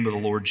in the name of the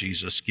Lord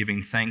Jesus,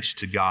 giving thanks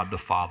to God the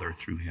Father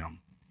through him.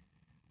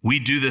 We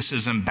do this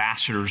as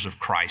ambassadors of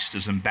Christ,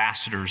 as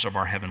ambassadors of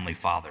our Heavenly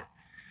Father,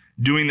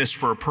 doing this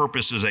for a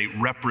purpose as a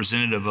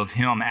representative of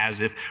him, as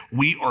if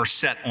we are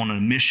set on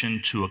a mission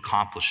to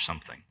accomplish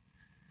something.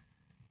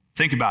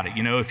 Think about it.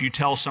 If you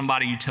tell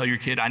somebody, you tell your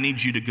kid, I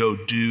need you to go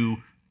do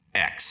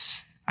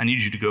X. I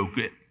need you to go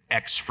get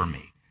X for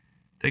me.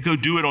 They go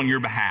do it on your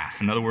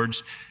behalf. In other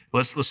words,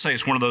 let's say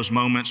it's one of those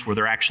moments where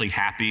they're actually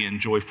happy and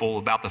joyful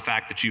about the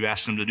fact that you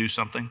asked them to do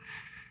something.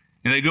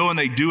 And they go and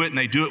they do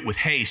it with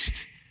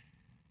haste.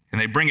 And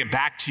they bring it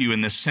back to you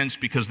in this sense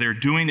because they're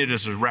doing it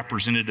as a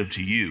representative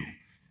to you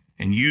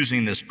and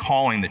using this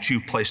calling that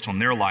you've placed on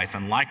their life.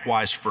 And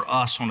likewise for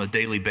us on a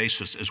daily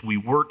basis as we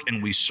work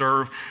and we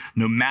serve,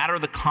 no matter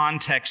the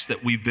context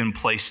that we've been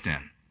placed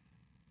in.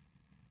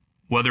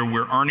 Whether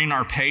we're earning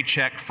our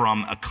paycheck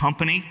from a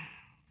company,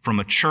 from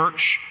a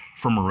church,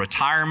 from a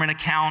retirement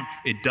account,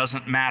 it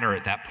doesn't matter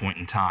at that point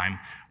in time.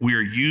 We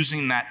are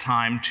using that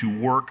time to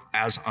work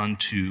as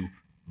unto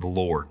the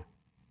Lord.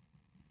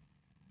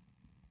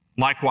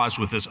 Likewise,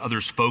 with this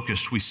others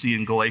focused, we see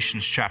in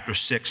Galatians chapter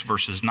 6,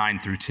 verses 9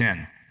 through 10.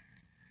 It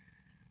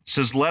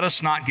says, let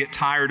us not get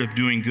tired of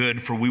doing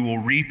good, for we will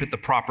reap at the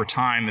proper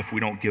time if we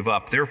don't give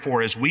up.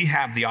 Therefore, as we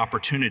have the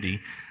opportunity,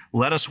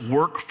 let us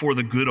work for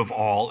the good of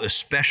all,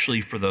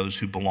 especially for those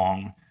who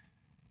belong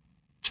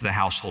to the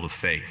household of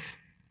faith.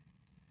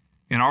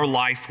 In our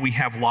life, we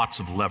have lots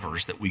of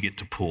levers that we get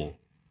to pull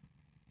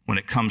when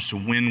it comes to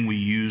when we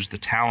use the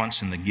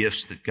talents and the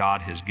gifts that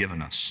God has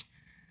given us.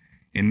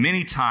 And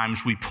many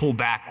times we pull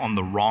back on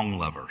the wrong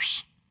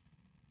levers.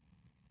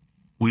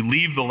 We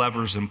leave the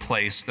levers in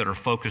place that are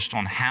focused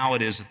on how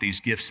it is that these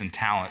gifts and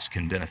talents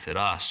can benefit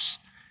us.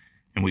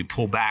 And we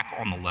pull back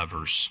on the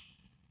levers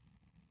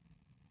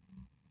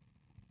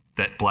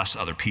that bless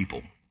other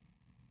people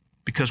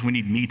because we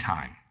need me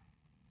time.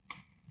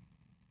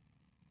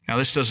 Now,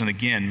 this doesn't,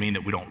 again, mean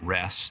that we don't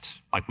rest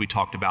like we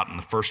talked about in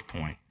the first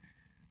point,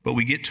 but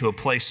we get to a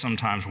place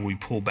sometimes where we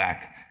pull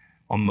back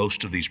on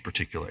most of these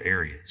particular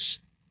areas.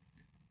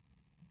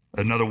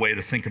 Another way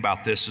to think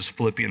about this is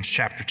Philippians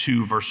chapter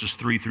 2, verses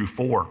 3 through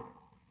 4.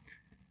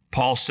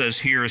 Paul says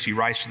here as he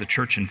writes to the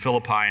church in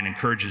Philippi and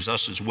encourages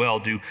us as well,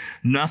 do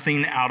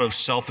nothing out of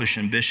selfish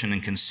ambition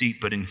and conceit,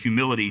 but in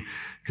humility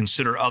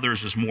consider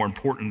others as more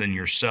important than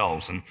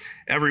yourselves. And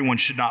everyone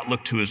should not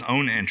look to his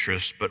own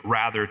interest, but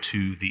rather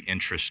to the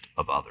interest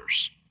of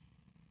others.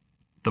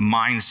 The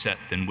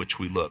mindset in which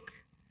we look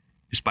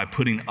is by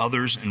putting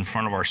others in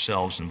front of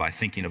ourselves and by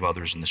thinking of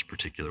others in this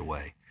particular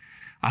way.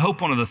 I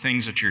hope one of the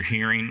things that you're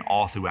hearing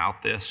all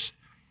throughout this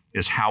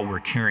is how we're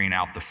carrying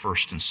out the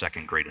first and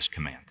second greatest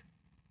command.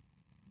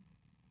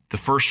 The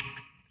first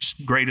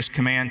greatest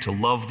command, to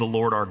love the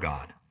Lord our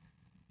God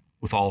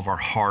with all of our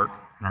heart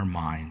and our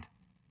mind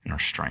and our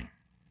strength.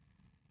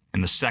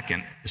 And the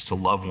second is to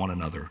love one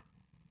another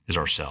as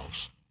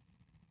ourselves.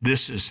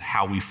 This is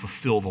how we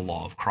fulfill the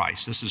law of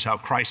Christ. This is how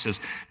Christ says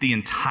the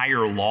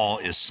entire law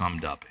is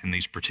summed up in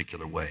these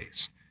particular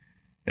ways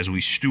as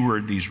we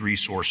steward these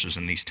resources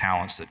and these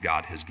talents that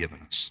God has given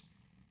us.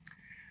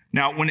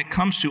 Now, when it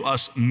comes to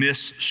us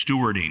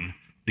misstewarding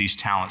these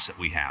talents that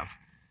we have,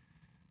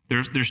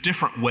 there's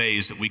different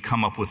ways that we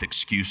come up with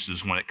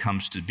excuses when it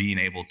comes to being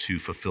able to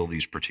fulfill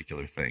these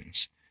particular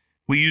things.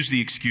 We use the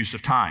excuse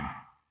of time.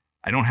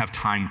 I don't have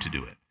time to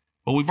do it.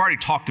 Well, we've already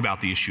talked about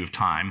the issue of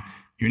time.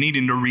 You're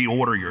needing to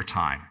reorder your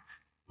time,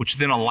 which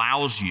then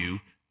allows you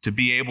to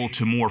be able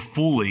to more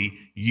fully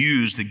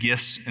use the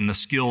gifts and the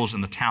skills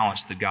and the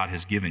talents that God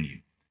has given you,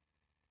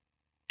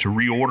 to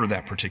reorder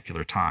that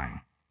particular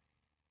time.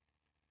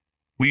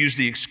 We use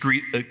the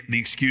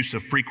excuse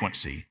of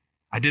frequency.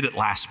 I did it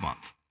last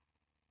month.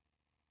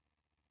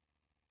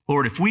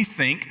 Lord, if we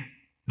think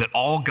that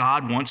all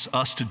God wants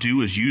us to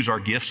do is use our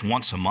gifts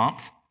once a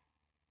month,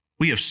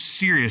 we have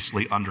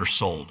seriously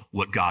undersold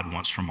what God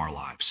wants from our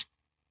lives.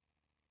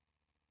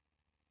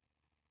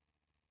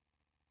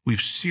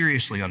 We've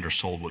seriously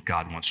undersold what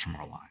God wants from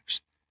our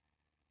lives.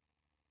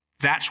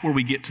 That's where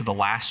we get to the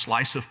last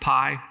slice of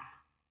pie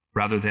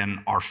rather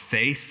than our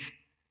faith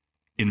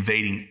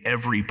invading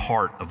every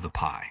part of the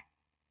pie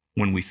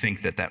when we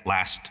think that that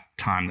last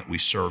time that we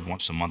served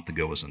once a month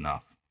ago is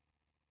enough.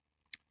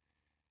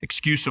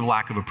 Excuse of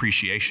lack of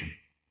appreciation.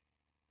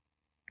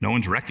 No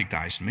one's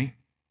recognized me.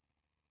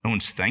 No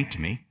one's thanked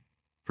me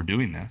for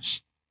doing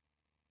this.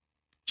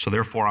 So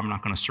therefore, I'm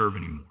not going to serve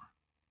anymore.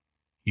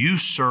 You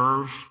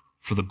serve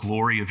for the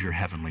glory of your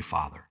heavenly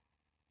Father,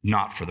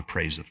 not for the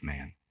praise of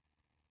man.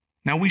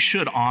 Now, we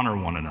should honor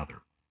one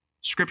another.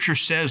 Scripture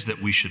says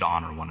that we should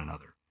honor one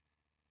another.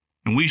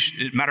 And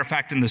matter of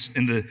fact, in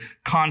the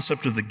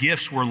concept of the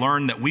gifts, we're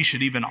learned that we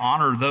should even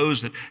honor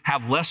those that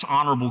have less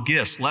honorable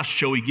gifts, less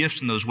showy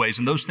gifts in those ways,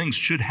 and those things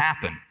should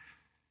happen.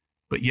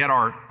 But yet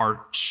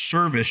our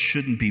service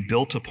shouldn't be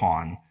built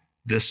upon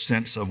this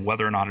sense of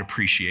whether or not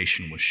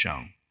appreciation was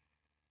shown.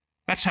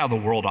 That's how the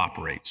world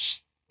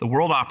operates. The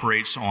world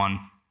operates on,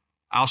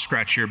 I'll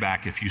scratch your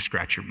back if you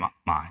scratch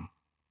mine.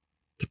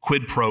 The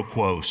quid pro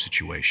quo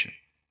situation.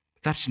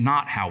 But that's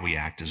not how we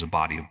act as a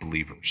body of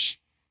believers.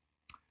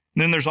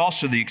 And then there's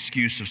also the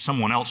excuse of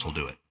someone else will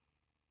do it.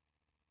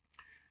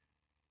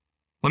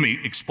 Let me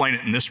explain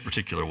it in this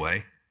particular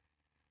way.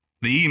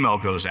 The email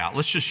goes out.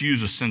 Let's just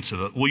use a sense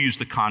of it. We'll use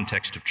the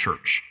context of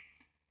church.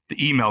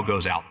 The email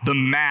goes out, the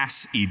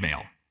mass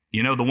email,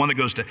 the one that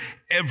goes to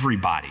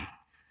everybody.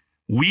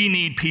 We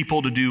need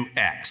people to do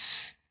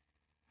X.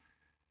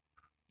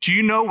 Do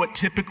you know what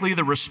typically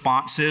the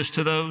response is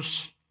to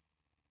those?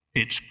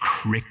 It's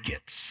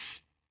crickets.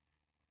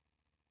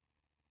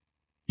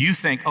 You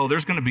think, oh,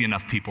 there's going to be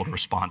enough people to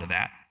respond to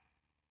that.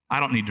 I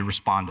don't need to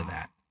respond to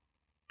that.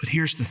 But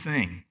here's the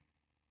thing.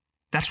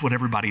 That's what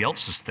everybody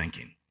else is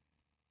thinking.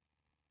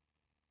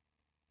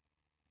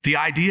 The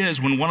idea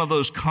is when one of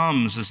those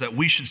comes is that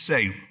we should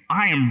say,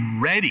 I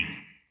am ready.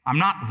 I'm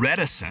not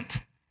reticent.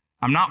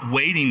 I'm not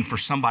waiting for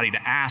somebody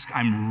to ask.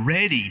 I'm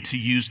ready to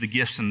use the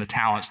gifts and the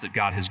talents that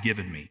God has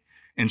given me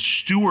and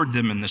steward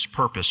them in this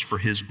purpose for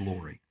his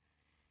glory.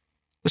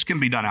 This can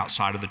be done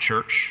outside of the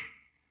church.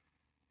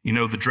 You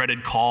know, the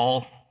dreaded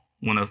call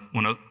when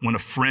a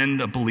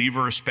friend, a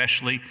believer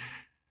especially,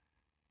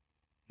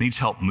 needs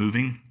help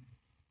moving,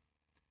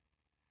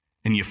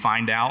 and you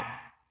find out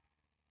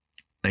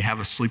they have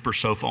a sleeper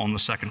sofa on the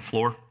second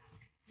floor.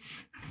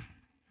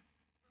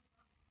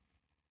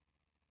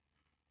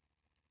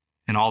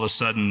 And all of a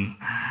sudden,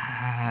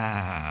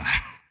 I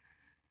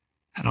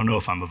don't know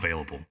if I'm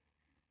available.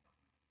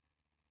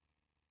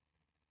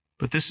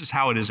 But this is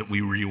how it is that we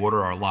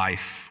reorder our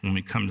life when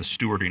we come to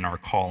stewarding our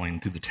calling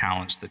through the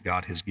talents that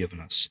God has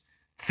given us,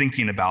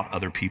 thinking about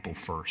other people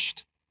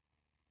first.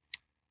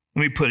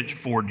 Let me put it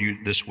forward to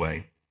you this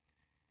way.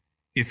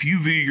 If you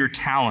view your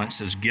talents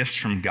as gifts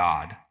from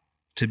God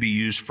to be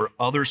used for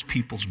others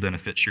people's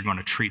benefits, you're going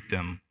to treat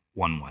them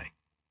one way.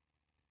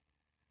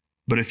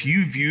 But if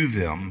you view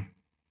them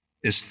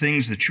as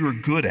things that you're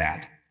good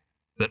at,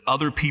 that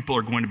other people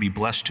are going to be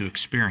blessed to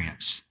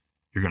experience,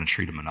 you're going to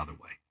treat them another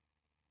way.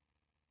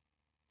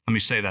 Let me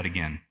say that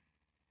again.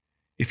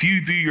 If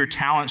you view your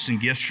talents and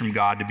gifts from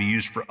God to be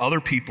used for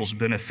other people's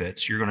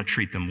benefits, you're going to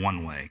treat them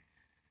one way.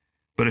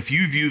 But if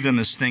you view them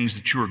as things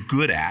that you're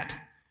good at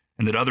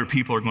and that other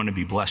people are going to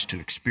be blessed to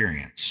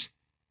experience,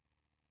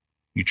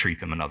 you treat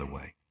them another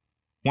way.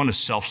 One is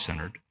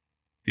self-centered.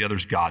 The other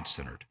is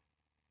God-centered.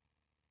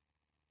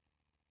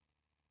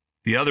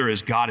 The other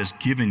is God has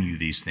given you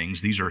these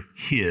things. These are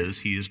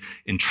his. He has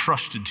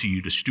entrusted to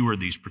you to steward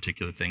these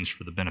particular things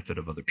for the benefit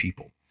of other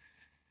people.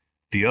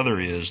 The other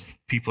is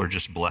people are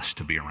just blessed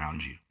to be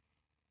around you.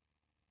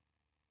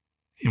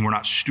 And we're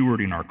not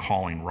stewarding our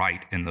calling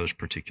right in those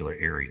particular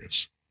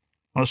areas.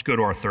 Let's go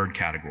to our third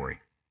category.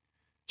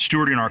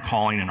 Stewarding our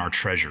calling and our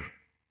treasure.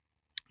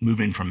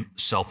 Moving from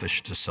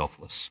selfish to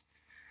selfless.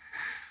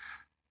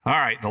 All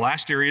right, the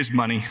last area is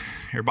money.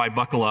 Everybody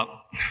buckle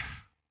up.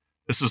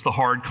 This is the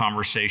hard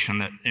conversation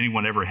that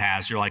anyone ever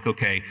has. You're like,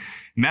 okay,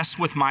 mess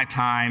with my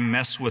time,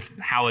 mess with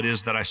how it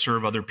is that I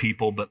serve other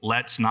people, but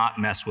let's not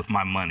mess with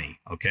my money,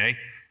 okay?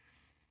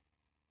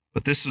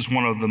 But this is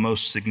one of the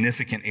most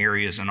significant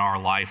areas in our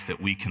life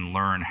that we can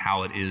learn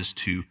how it is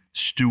to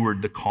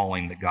steward the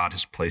calling that God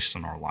has placed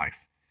in our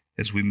life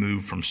as we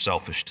move from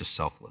selfish to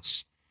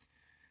selfless.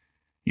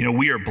 You know,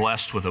 we are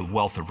blessed with a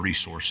wealth of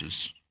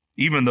resources.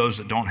 Even those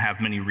that don't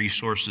have many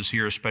resources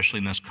here, especially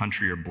in this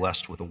country, are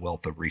blessed with a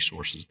wealth of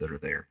resources that are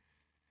there.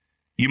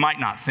 You might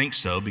not think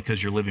so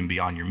because you're living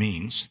beyond your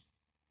means,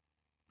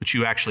 but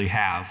you actually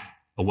have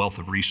a wealth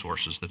of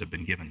resources that have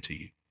been given to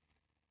you.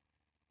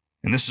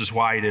 And this is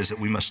why it is that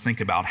we must think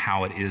about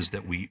how it is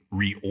that we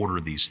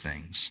reorder these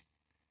things.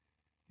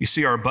 You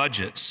see, our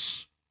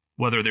budgets,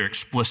 whether they're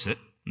explicit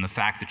in the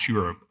fact that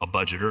you are a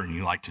budgeter and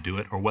you like to do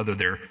it, or whether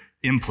they're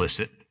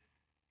implicit,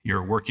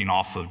 you're working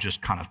off of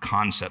just kind of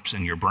concepts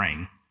in your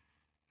brain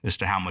as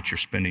to how much you're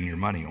spending your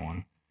money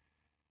on.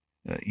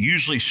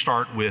 Usually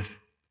start with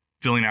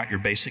filling out your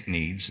basic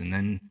needs, and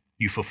then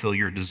you fulfill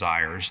your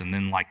desires. And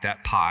then like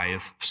that pie,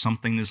 if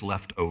something is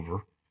left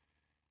over,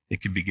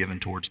 it could be given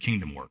towards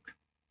kingdom work.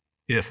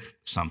 If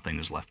something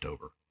is left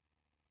over,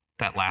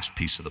 that last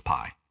piece of the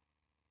pie.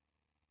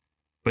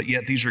 But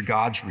yet these are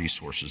God's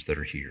resources that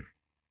are here.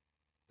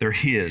 They're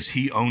his.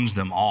 He owns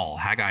them all.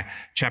 Haggai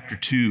chapter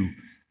 2,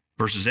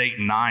 verses 8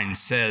 and 9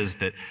 says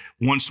that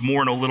once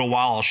more in a little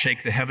while I'll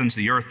shake the heavens,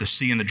 the earth, the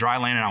sea, and the dry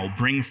land, and I will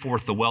bring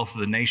forth the wealth of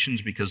the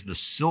nations, because the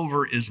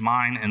silver is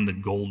mine and the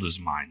gold is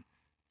mine,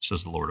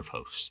 says the Lord of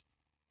hosts.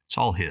 It's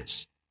all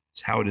his.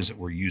 It's how it is that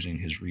we're using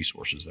his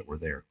resources that were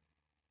there.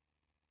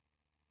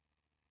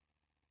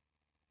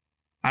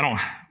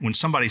 When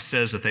somebody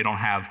says that they don't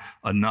have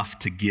enough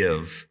to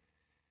give,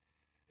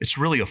 it's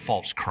really a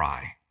false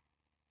cry.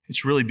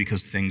 It's really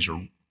because things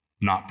are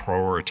not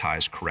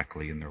prioritized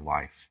correctly in their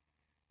life.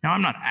 Now,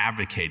 I'm not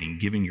advocating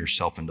giving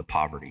yourself into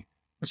poverty.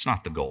 That's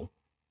not the goal.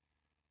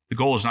 The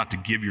goal is not to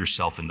give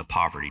yourself into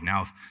poverty.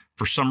 Now, if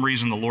for some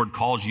reason the Lord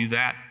calls you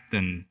that,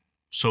 then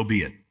so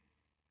be it.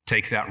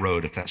 Take that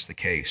road if that's the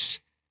case.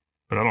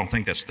 But I don't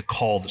think that's the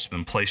call that's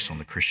been placed on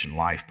the Christian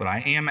life. But I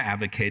am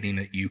advocating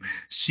that you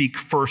seek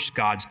first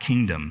God's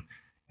kingdom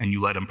and you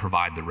let him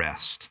provide the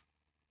rest.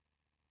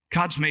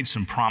 God's made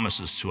some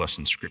promises to us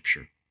in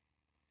Scripture.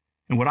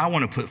 And what I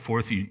want to put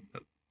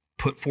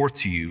forth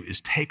to you is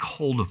take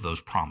hold of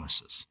those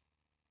promises.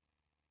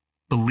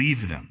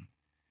 Believe them.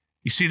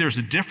 You see, there's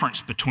a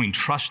difference between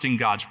trusting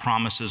God's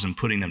promises and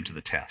putting them to the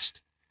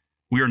test.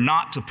 We are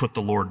not to put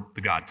the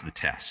God to the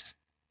test.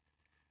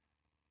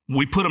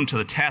 We put him to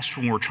the test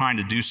when we're trying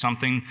to do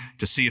something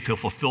to see if he'll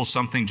fulfill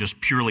something just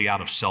purely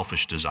out of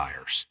selfish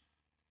desires.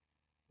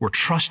 We're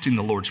trusting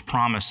the Lord's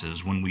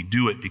promises when we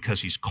do it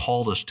because he's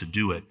called us to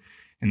do it,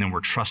 and then we're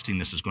trusting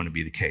this is going to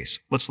be the case.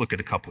 Let's look at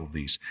a couple of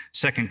these.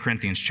 2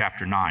 Corinthians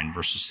chapter 9,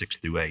 verses 6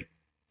 through 8.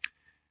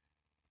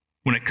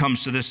 When it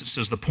comes to this, it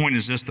says the point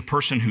is this: the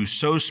person who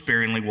sows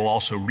sparingly will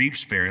also reap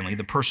sparingly.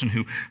 The person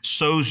who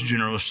sows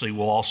generously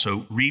will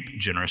also reap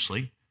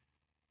generously.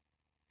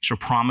 These are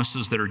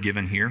promises that are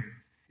given here.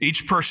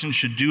 Each person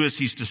should do as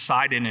he's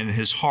decided in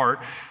his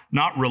heart,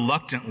 not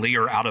reluctantly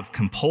or out of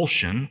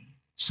compulsion,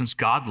 since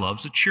God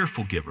loves a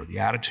cheerful giver, the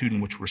attitude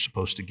in which we're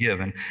supposed to give.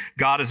 And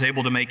God is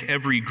able to make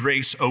every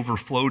grace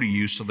overflow to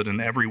you so that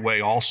in every way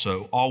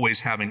also,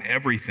 always having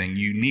everything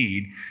you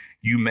need,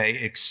 you may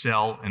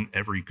excel in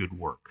every good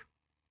work.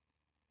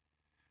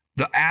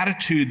 The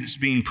attitude that's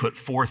being put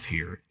forth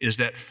here is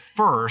that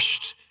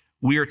first,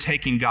 we are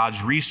taking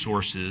God's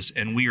resources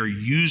and we are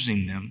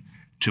using them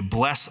to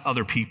bless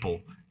other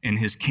people in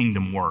his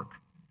kingdom work.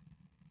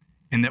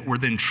 And that we're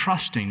then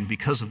trusting,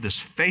 because of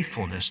this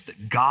faithfulness,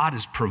 that God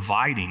is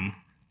providing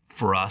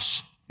for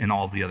us in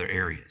all the other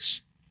areas.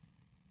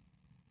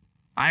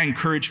 I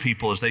encourage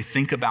people as they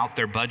think about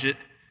their budget,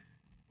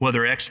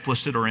 whether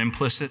explicit or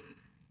implicit,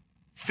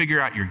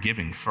 figure out your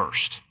giving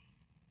first,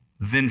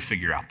 then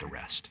figure out the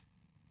rest.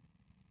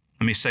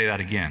 Let me say that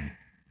again.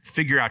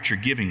 Figure out your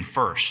giving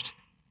first,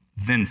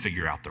 then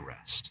figure out the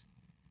rest.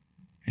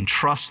 And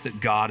trust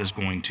that God is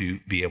going to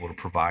be able to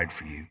provide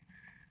for you.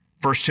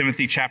 1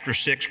 Timothy chapter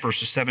 6,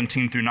 verses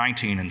 17 through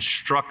 19,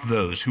 instruct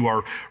those who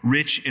are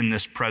rich in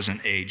this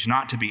present age,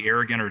 not to be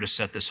arrogant or to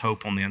set this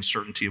hope on the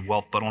uncertainty of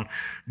wealth, but on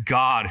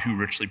God who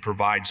richly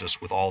provides us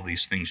with all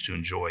these things to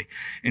enjoy.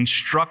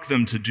 Instruct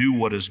them to do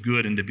what is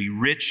good and to be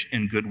rich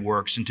in good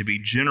works and to be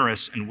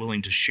generous and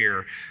willing to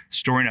share,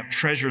 storing up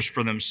treasures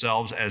for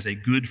themselves as a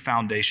good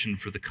foundation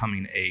for the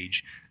coming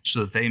age,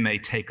 so that they may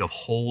take a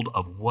hold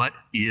of what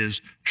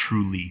is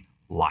truly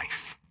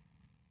life.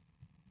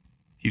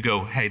 You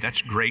go, hey,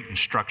 that's great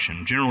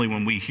instruction. Generally,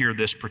 when we hear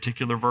this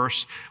particular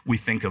verse, we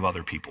think of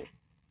other people.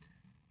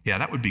 Yeah,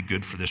 that would be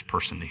good for this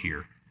person to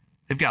hear.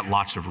 They've got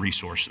lots of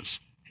resources.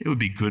 It would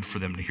be good for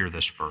them to hear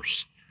this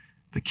verse.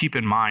 But keep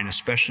in mind,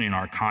 especially in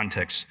our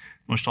context,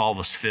 most all of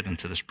us fit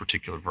into this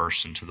particular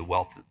verse, into the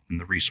wealth and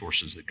the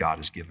resources that God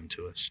has given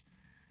to us.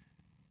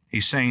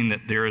 He's saying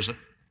that there is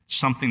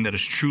something that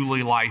is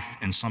truly life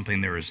and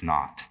something there is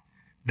not.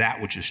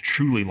 That which is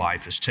truly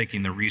life is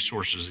taking the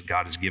resources that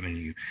God has given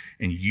you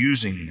and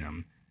using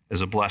them as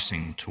a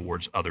blessing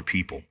towards other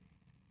people.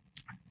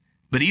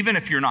 But even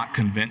if you're not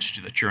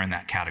convinced that you're in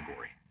that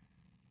category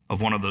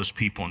of one of those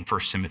people in 1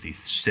 Timothy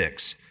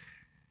 6,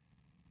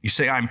 you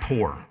say, I'm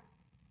poor.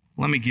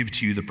 Let me give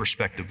to you the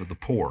perspective of the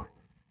poor.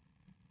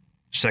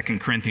 2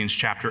 Corinthians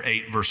chapter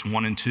 8, verse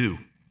 1 and 2.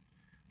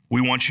 We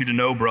want you to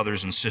know,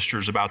 brothers and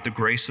sisters, about the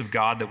grace of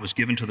God that was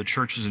given to the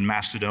churches in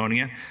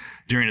Macedonia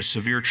during a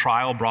severe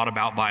trial brought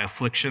about by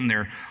affliction.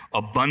 Their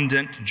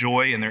abundant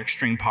joy and their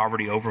extreme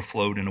poverty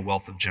overflowed in a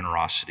wealth of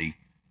generosity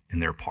in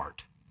their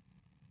part.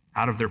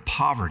 Out of their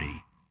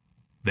poverty,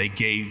 they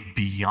gave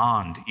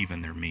beyond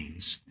even their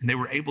means. And they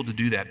were able to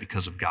do that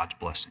because of God's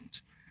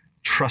blessings,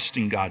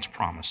 trusting God's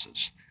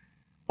promises.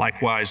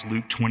 Likewise,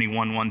 Luke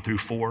 21, 1 through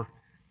 4.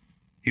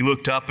 He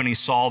looked up and he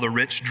saw the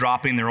rich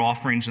dropping their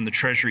offerings in the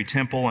treasury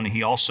temple, and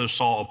he also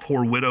saw a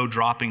poor widow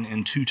dropping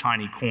in 2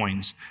 tiny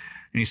coins.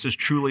 And he says,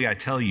 truly, I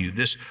tell you,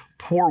 this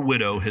poor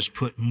widow has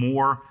put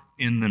more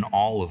in than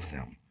all of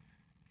them.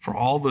 For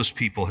all those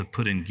people have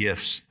put in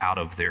gifts out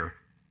of their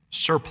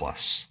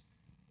surplus,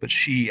 but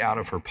she, out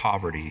of her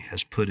poverty,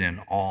 has put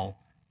in all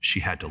she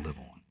had to live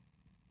on.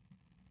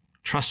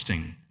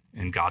 Trusting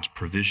in God's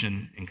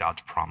provision and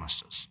God's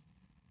promises.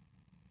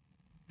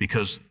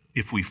 Because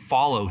if we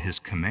follow his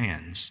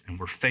commands and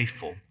we're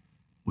faithful,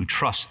 we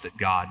trust that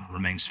God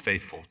remains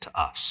faithful to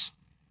us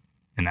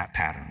in that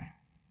pattern.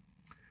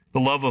 The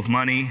love of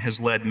money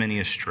has led many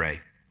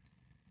astray.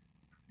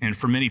 And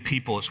for many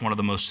people, it's one of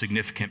the most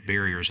significant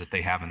barriers that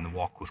they have in the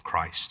walk with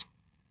Christ.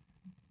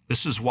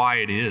 This is why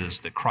it is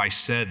that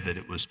Christ said that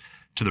it was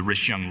to the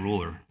rich young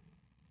ruler.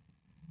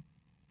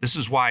 This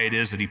is why it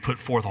is that he put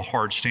forth a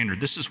hard standard.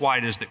 This is why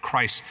it is that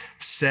Christ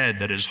said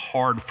that it is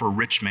hard for a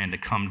rich man to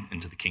come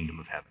into the kingdom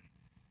of heaven,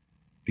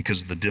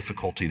 because of the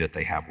difficulty that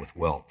they have with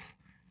wealth.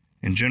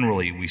 And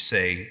generally, we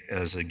say,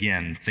 as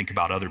again, think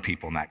about other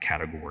people in that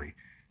category,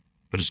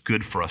 but it's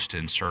good for us to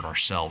insert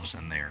ourselves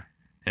in there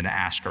and to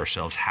ask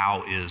ourselves,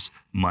 how is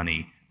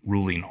money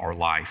ruling our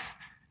life?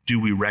 Do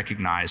we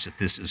recognize that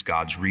this is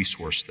God's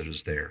resource that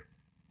is there?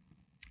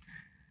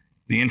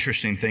 The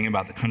interesting thing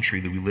about the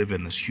country that we live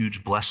in, this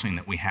huge blessing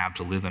that we have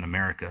to live in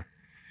America,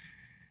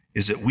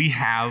 is that we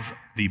have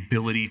the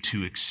ability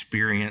to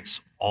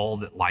experience all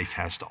that life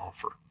has to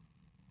offer.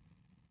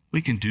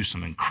 We can do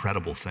some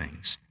incredible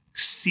things,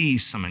 see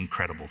some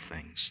incredible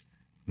things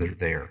that are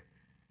there.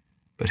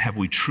 But have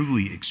we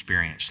truly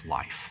experienced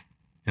life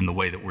in the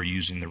way that we're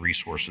using the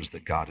resources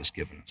that God has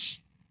given us?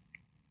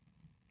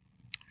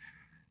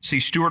 See,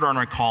 steward on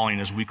our calling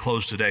as we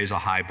close today is a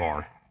high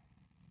bar.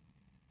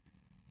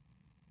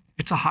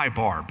 It's a high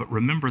bar, but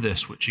remember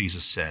this, what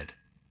Jesus said.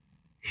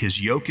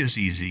 His yoke is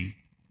easy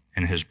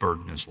and his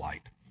burden is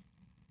light.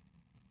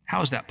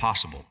 How is that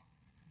possible?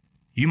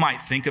 You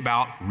might think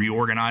about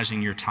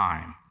reorganizing your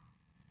time,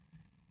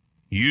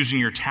 using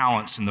your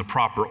talents in the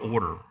proper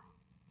order,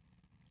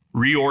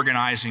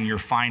 reorganizing your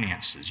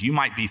finances. You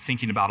might be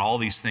thinking about all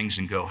these things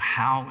and go,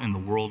 how in the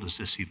world is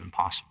this even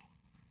possible?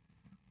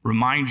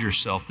 Remind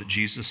yourself that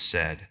Jesus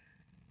said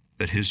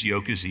that his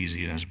yoke is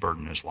easy and his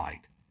burden is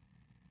light.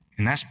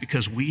 And that's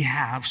because we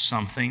have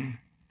something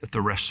that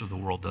the rest of the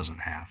world doesn't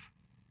have.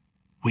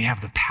 We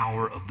have the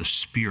power of the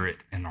Spirit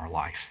in our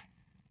life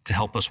to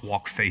help us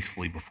walk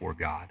faithfully before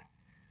God.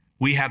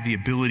 We have the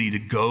ability to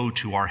go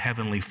to our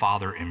Heavenly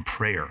Father in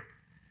prayer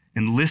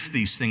and lift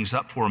these things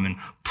up for him and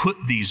put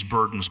these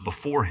burdens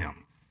before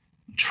him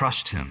and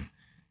trust him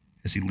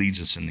as he leads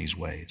us in these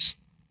ways.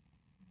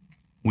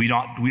 We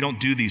don't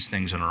do these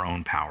things in our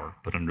own power,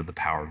 but under the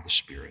power of the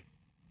Spirit.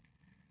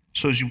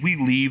 So as we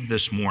leave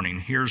this morning,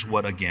 here's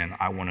what, again,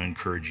 I want to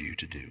encourage you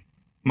to do.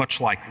 Much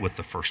like with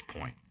the first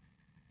point,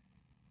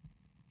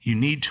 you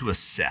need to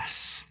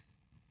assess.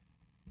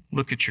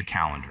 Look at your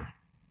calendar.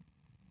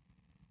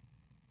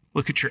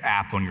 Look at your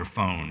app on your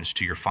phone as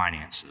to your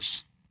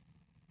finances.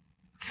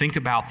 Think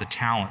about the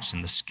talents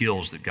and the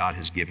skills that God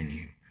has given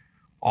you.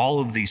 All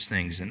of these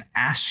things, and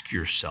ask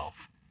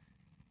yourself,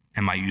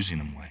 am I using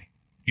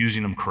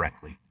them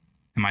correctly?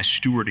 Am I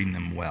stewarding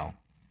them well?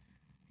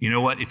 You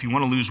know what? If you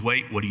want to lose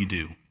weight, what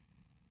do?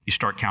 You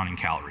start counting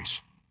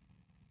calories.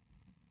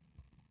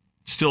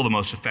 Still the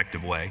most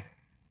effective way.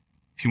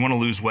 If you want to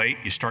lose weight,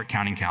 you start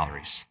counting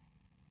calories.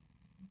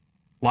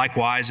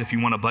 Likewise, if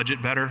you want to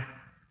budget better,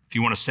 if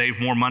you want to save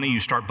more money, you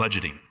start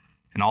budgeting.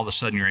 And all of a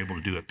sudden you're able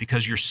to do it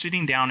because you're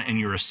sitting down and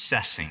you're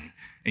assessing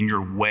and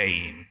you're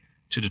weighing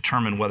to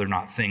determine whether or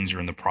not things are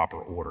in the proper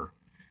order.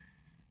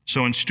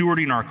 So in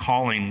stewarding our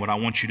calling, what I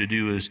want you to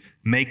do is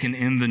make an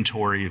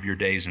inventory of your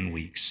days and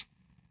weeks.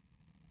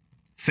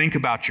 Think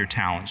about your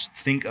talents,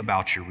 think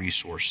about your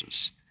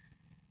resources,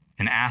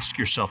 and ask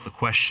yourself the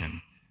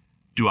question,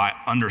 do I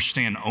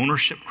understand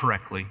ownership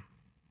correctly?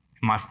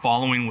 Am I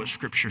following what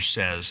Scripture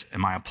says?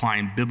 Am I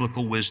applying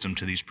biblical wisdom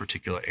to these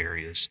particular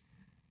areas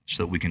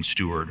so that we can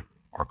steward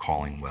our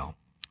calling well?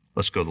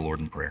 Let's go to the Lord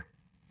in prayer.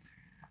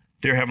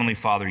 Dear Heavenly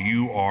Father,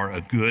 you are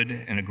a good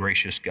and a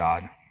gracious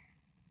God.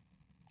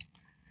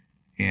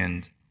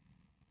 And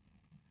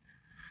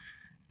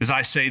as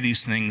I say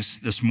these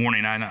things this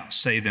morning, I don't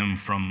say them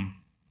from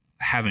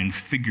having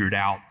figured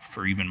out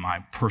for even my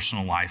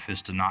personal life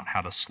as to not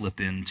how to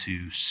slip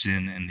into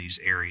sin in these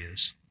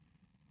areas.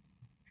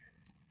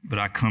 But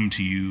I come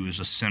to you as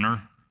a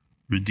sinner,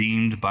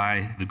 redeemed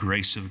by the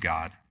grace of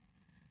God,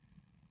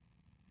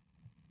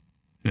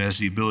 who has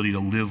the ability to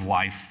live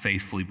life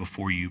faithfully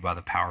before you by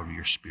the power of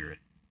your Spirit.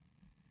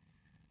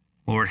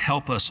 Lord,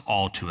 help us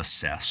all to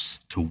assess,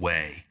 to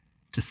weigh,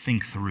 to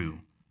think through,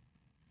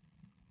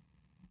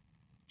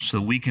 so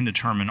that we can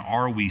determine,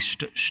 are we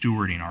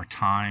stewarding our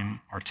time,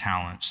 our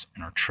talents,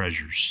 and our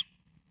treasures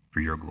for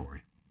your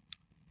glory?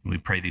 And we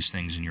pray these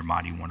things in your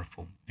mighty,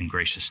 wonderful, and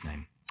gracious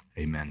name.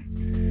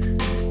 Amen.